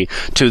energy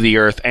to the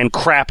earth and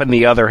crap in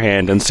the other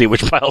hand and see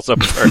which piles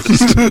up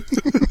first."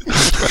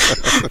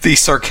 The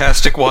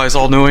sarcastic, wise,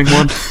 all-knowing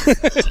one.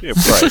 Yeah,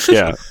 right?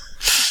 Yeah.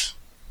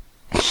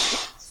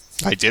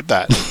 I did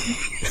that.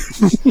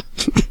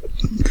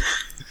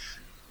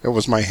 It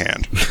was my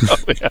hand. Oh,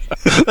 yeah.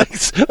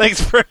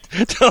 Thanks for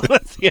telling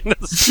us the end of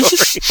the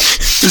story.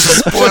 There's a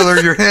spoiler,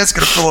 your hand's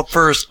gonna fill up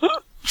first.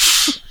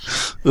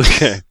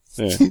 Okay.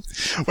 Yeah.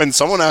 When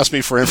someone asks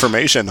me for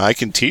information, I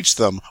can teach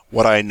them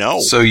what I know.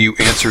 So you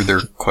answered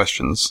their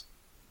questions.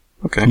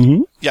 Okay.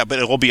 Mm-hmm. Yeah, but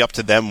it will be up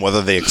to them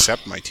whether they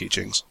accept my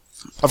teachings.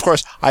 Of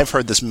course, I've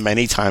heard this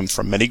many times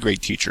from many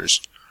great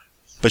teachers.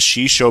 But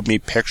she showed me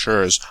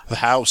pictures of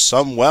how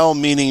some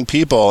well-meaning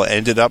people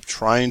ended up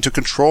trying to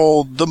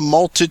control the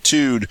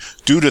multitude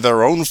due to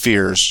their own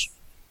fears.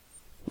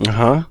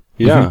 Uh-huh.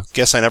 Yeah.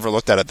 Guess I never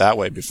looked at it that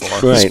way before.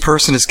 Right. This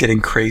person is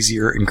getting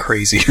crazier and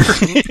crazier.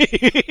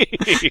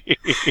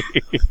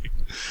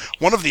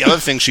 One of the other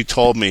things she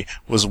told me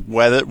was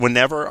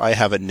whenever I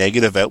have a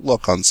negative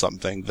outlook on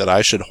something, that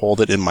I should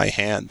hold it in my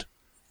hand.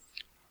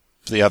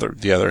 The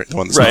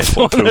one that's not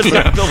full of poop.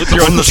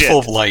 The one that's full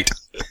of light.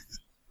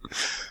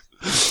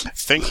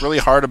 Think really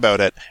hard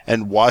about it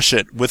and wash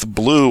it with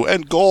blue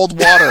and gold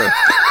water.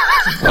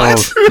 I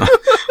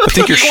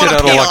think you're shit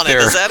out of luck there.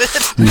 Is that it?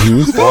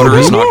 Water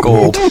is not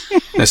gold.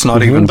 It's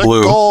not even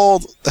blue.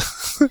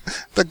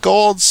 The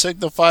gold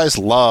signifies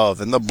love,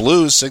 and the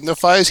blue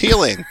signifies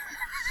healing.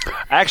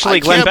 Actually, I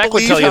Glenn can't Beck would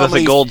believe tell you how that the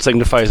many- gold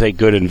signifies a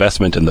good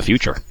investment in the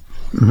future.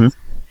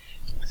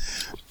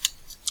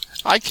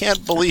 I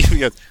can't believe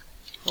it.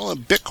 Well,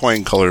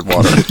 Bitcoin-colored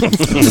water.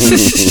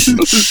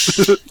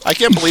 I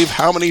can't believe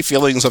how many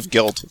feelings of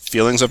guilt,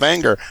 feelings of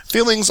anger,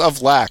 feelings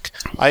of lack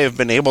I have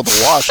been able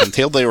to wash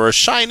until they were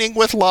shining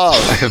with I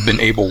love. have been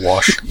able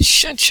wash.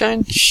 Shine,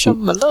 shine, shine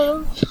my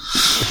love.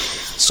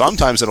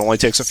 Sometimes it only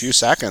takes a few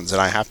seconds,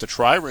 and I have to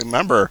try to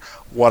remember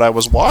what I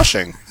was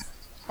washing.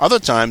 Other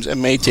times it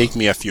may take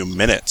me a few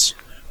minutes.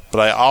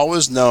 But I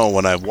always know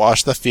when I've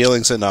washed the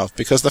feelings enough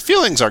because the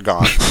feelings are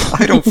gone.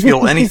 I don't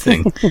feel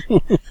anything.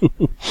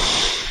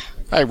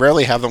 I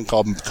rarely have them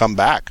come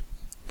back.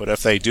 But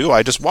if they do,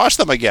 I just wash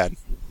them again.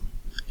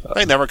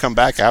 They never come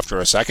back after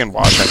a second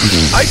washing.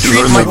 I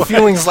treat my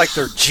feelings like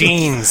they're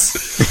jeans.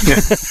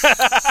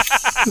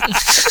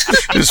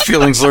 His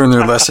feelings learn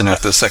their lesson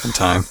after the second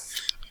time.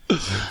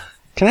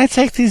 Can I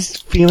take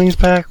these feelings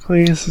back,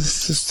 please?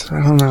 It's just,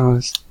 I don't know.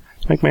 It's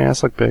make my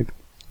ass look big.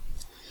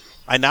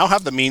 I now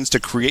have the means to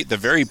create the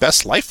very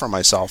best life for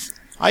myself.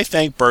 I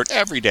thank Burt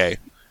every day.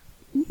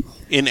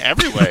 In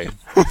every way.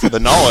 For the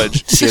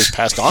knowledge he has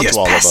passed on to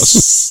all of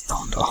us.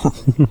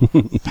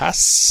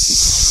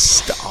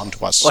 Passed on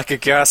to us. Like a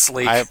gas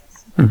leak.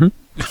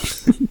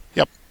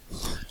 Yep.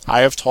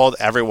 I have told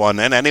everyone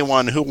and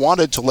anyone who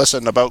wanted to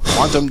listen about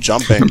quantum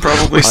jumping.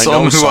 Probably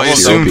some who I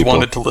assumed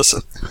wanted to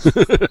listen.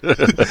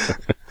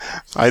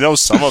 I know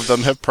some of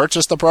them have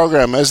purchased the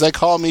program as they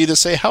call me to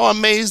say how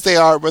amazed they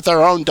are with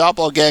their own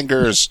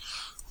doppelgangers.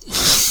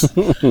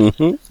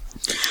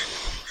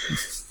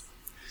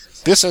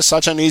 This is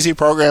such an easy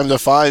program to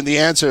find the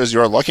answers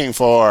you're looking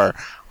for.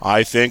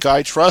 I think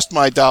I trust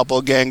my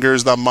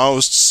doppelgangers the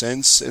most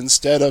since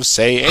instead of,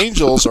 say,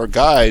 angels or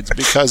guides,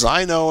 because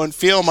I know and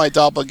feel my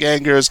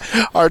doppelgangers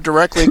are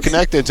directly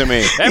connected to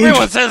me.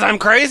 Everyone says I'm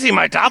crazy.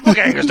 My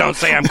doppelgangers don't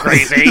say I'm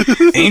crazy.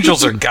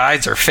 Angels or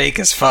guides are fake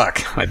as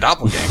fuck. My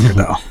doppelganger,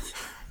 though.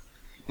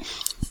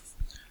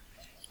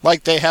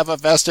 Like they have a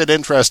vested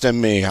interest in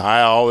me.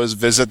 I always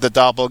visit the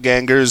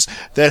doppelgangers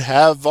that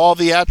have all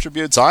the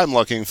attributes I'm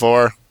looking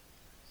for.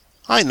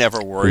 I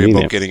never worry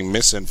about getting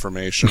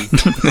misinformation.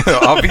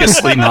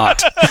 Obviously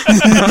not.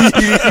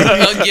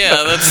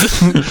 Yeah, that's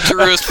the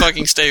truest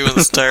fucking statement of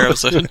this entire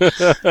episode.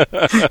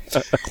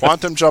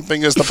 Quantum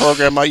jumping is the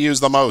program I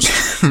use the most.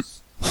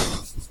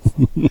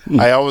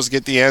 I always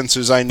get the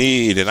answers I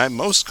need, and I'm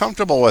most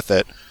comfortable with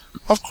it.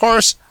 Of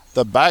course,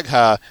 the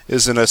Bagha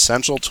is an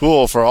essential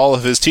tool for all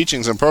of his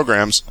teachings and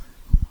programs.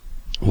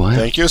 What?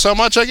 Thank you so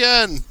much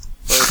again.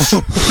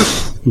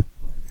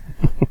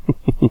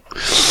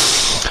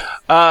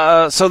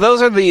 So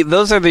those are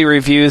the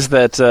reviews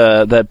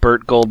that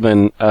Burt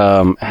Goldman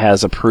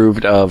has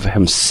approved of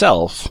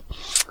himself.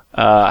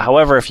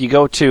 However, if you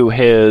go to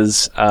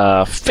his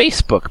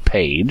Facebook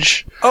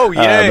page, Oh,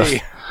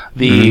 yay!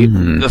 the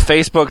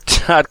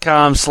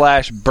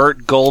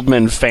Facebook.com/Burt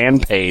Goldman fan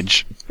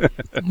page,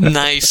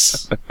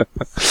 Nice.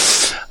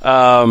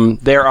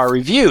 there are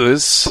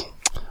reviews.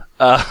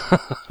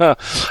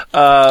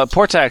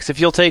 Portax, if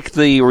you'll take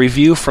the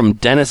review from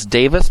Dennis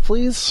Davis,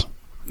 please.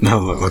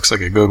 No, that looks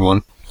like a good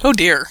one. Oh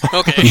dear.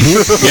 Okay.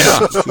 Yeah.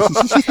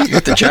 You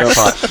got the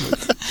jackpot.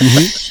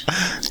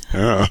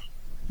 Yeah.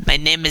 My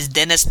name is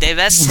Dennis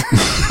Davis.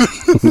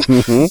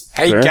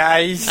 Hey, Sure.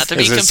 guys. Not to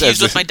be As it confused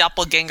says- with my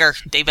doppelganger,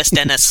 Davis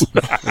Dennis.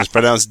 It's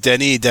pronounced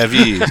Denny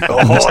David.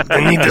 Oh,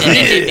 Denny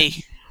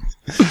DeVito.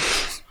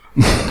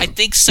 I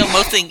think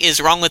something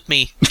is wrong with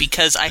me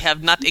because I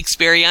have not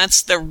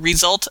experienced the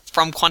result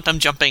from quantum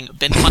jumping.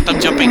 Been quantum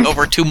jumping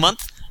over 2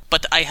 months,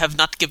 but I have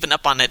not given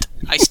up on it.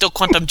 I still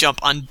quantum jump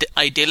on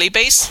a daily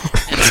base,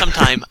 and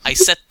sometime I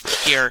set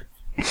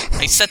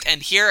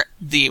and hear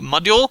the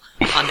module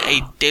on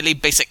a daily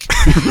basic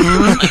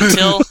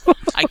until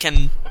I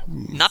can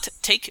not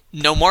take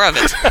no more of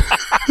it.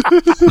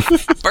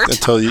 Bert,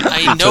 Until you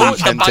I until know you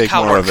the can bug take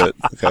how more work. of it.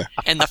 Okay.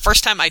 And the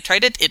first time I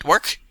tried it, it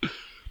worked.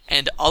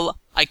 And all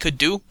I could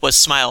do was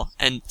smile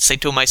and say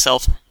to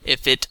myself,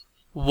 if it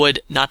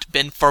would not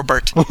been for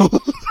Bert,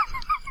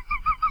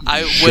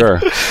 I Sure.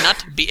 would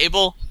not be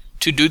able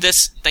to do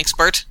this. Thanks,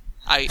 Bert.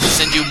 I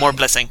send you more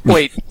blessing.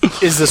 Wait,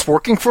 is this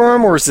working for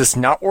him or is this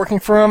not working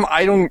for him?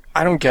 I don't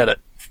get it.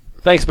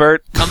 Thanks,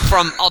 Bert. Come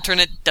from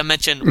alternate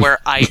dimension where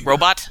I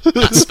robot,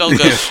 not spell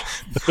good.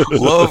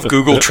 Love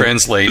Google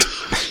Translate.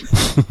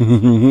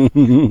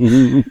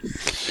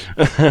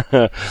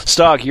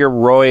 Stog, you're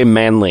Roy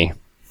Manley.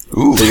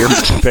 Ooh. So you're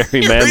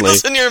very manly.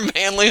 Listen, you're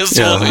manly as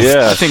Yeah, well.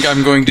 Yeah. I think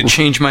I'm going to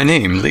change my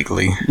name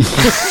legally.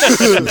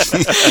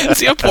 Is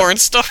he a porn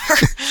star?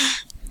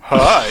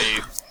 Hi,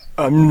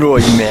 I'm Roy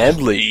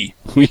Manley.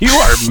 You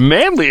are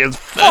manly as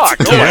fuck.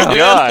 Oh my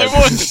god.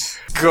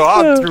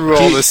 Gone through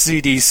all the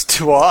CDs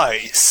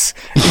twice,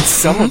 and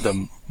some of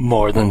them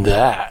more than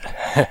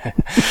that.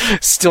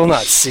 Still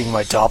not seeing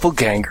my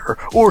doppelganger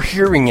or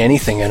hearing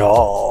anything at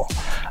all.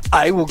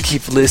 I will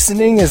keep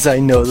listening as I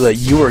know that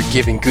you are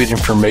giving good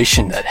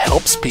information that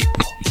helps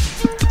people.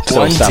 So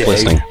One stop day,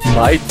 listening.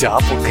 my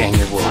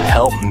doppelganger will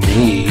help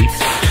me.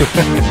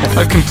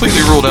 I've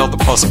completely ruled out the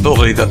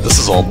possibility that this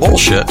is all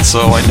bullshit,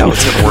 so I know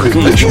it's going to work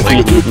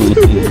eventually.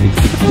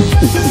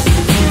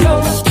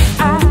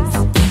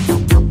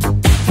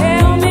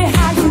 Tell me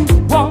how you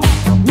want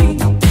me.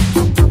 I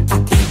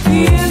can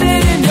feel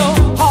it in your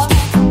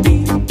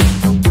heartbeat.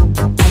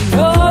 I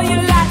know you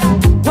like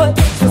what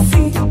you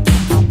see.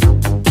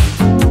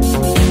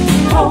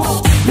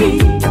 Hold me.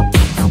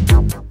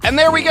 And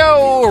there we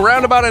go.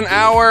 Around about an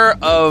hour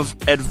of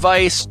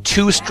advice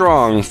too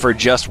strong for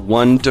just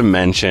one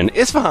dimension.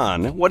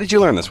 Isfahan, what did you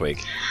learn this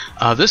week?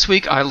 This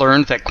week I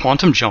learned that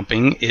quantum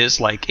jumping is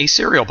like a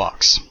cereal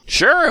box.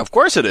 Sure, of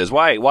course it is.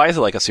 Why is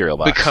it like a cereal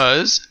box?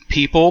 Because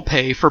people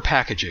pay for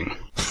packaging.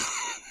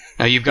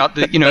 Now you've got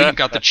the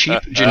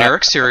cheap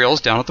generic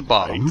cereals down at the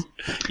bottom,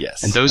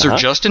 yes. and those are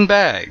just in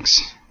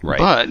bags. Right,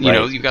 But,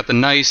 right. you've got the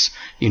nice,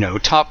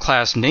 top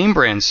class name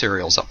brand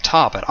cereals up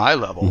top at eye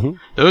level.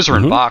 Those are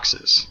in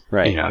boxes.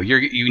 Right. When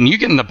you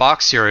get in the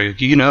box cereal,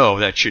 you know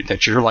that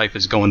your life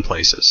is going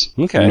places.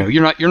 Okay.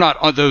 You're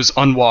not those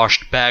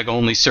unwashed bag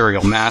only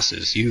cereal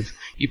masses. You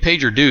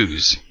paid your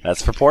dues.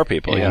 That's for poor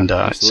people, And yeah.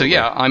 so absolutely.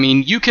 yeah, I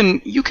mean, you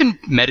can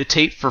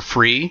meditate for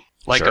free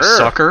like a Sure.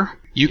 sucker.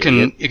 You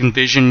can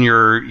envision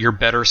your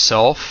better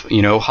self,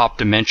 hop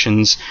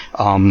dimensions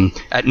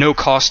at no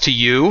cost to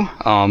you.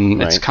 It's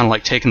Right. kind of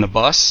like taking the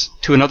bus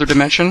to another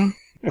dimension.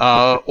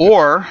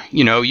 Or,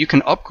 you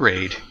can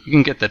upgrade. You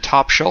can get the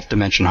top shelf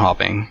dimension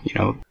hopping,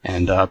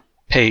 and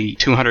pay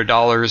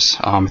 $200.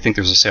 I think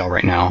there's a sale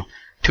right now.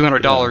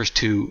 $200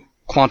 to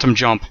quantum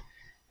jump,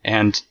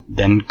 and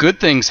then good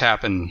things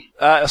happen.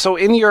 So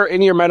in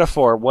your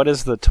metaphor, what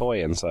is the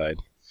toy inside?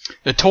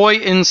 The toy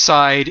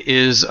inside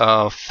is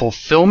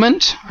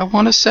fulfillment, I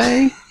want to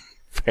say,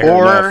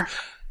 Fair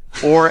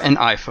or an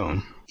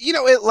iPhone.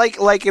 It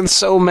like in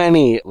so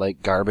many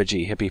like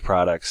garbagey hippie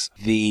products,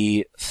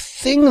 the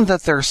thing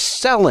that they're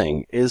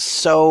selling is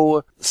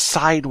so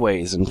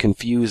sideways and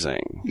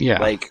confusing. Yeah.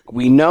 Like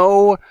we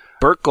know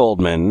Burt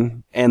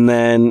Goldman and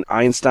then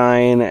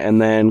Einstein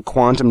and then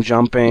quantum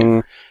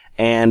jumping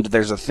and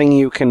there's a thing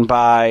you can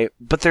buy,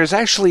 but there's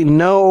actually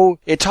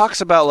it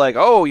talks about like,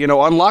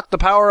 unlock the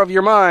power of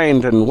your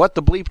mind and what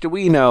the bleep do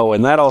we know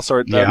and that all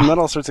sorts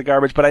of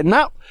garbage, but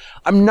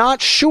I'm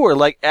not sure,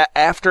 like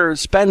after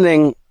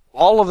spending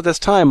all of this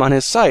time on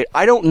his site,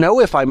 I don't know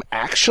if I'm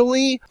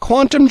actually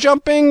quantum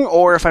jumping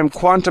or if I'm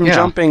quantum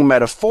jumping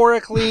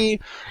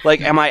metaphorically.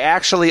 Like, am I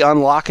actually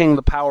unlocking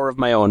the power of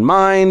my own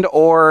mind,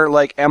 or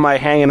like, am I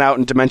hanging out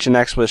in Dimension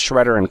X with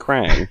Shredder and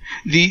Krang?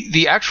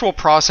 The actual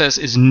process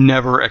is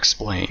never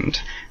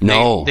explained.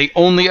 No. They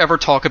only ever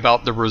talk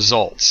about the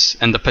results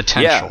and the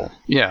potential.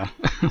 Yeah.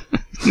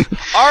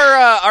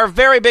 Our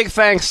very big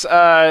thanks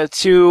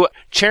to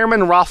Chairman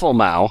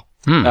Roffelmau.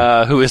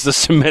 Who is the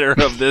submitter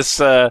of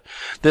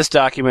this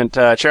document.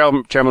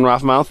 Chairman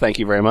Roffelmau, thank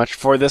you very much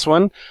for this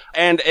one.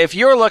 And if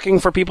you're looking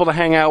for people to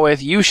hang out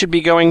with, you should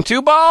be going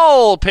to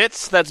Ball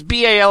Pits. That's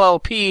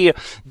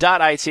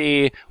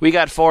BALLP.IT. We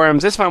got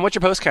forums. It's fun. What's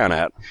your post count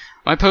at?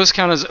 My post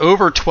count is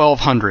over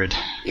 1,200.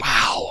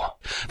 Wow.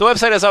 The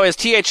website, as always,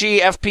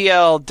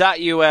 thefpl.us.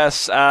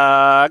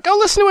 Go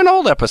listen to an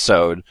old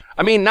episode.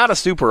 I mean, not a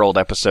super old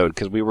episode,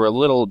 because we were a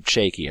little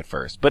shaky at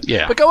first. But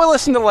go and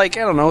listen to, like,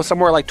 I don't know,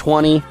 somewhere like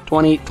 20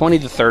 to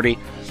 30.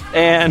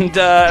 And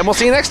we'll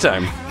see you next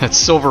time. That's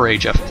Silver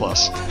Age F+.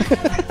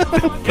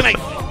 Good night.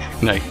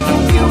 Night.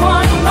 If you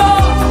want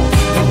more,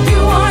 jump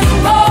for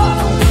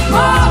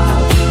my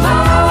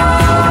love.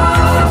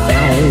 Jump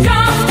in.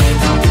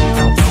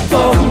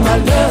 Feel my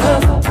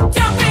touch.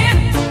 Jump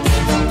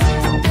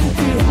if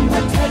you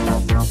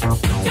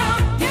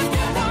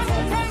want.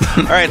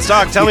 All right,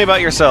 Stock, tell me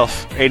about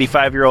yourself,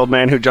 85-year-old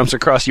man who jumps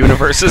across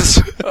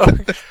universes.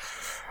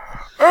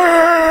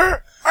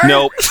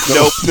 Nope.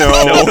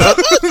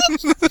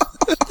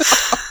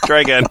 Try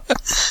again.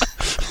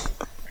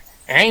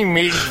 I'm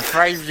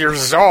 85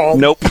 years old.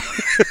 Nope.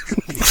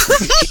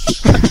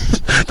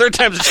 Third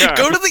time's a charm.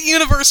 Go to the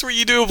universe where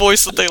you do a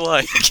voice that they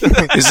like.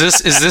 Is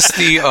this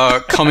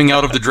the coming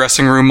out of the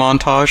dressing room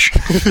montage?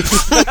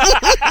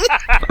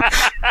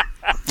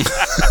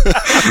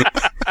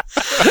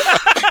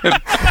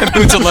 and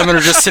Boots and Lemon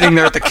are just sitting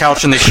there at the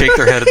couch and they shake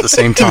their head at the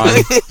same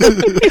time.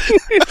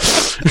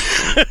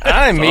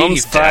 I'm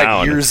Thumbs 85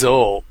 down. years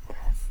old.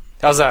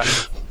 How's that?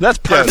 That's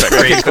perfect.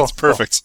 Great. That's perfect.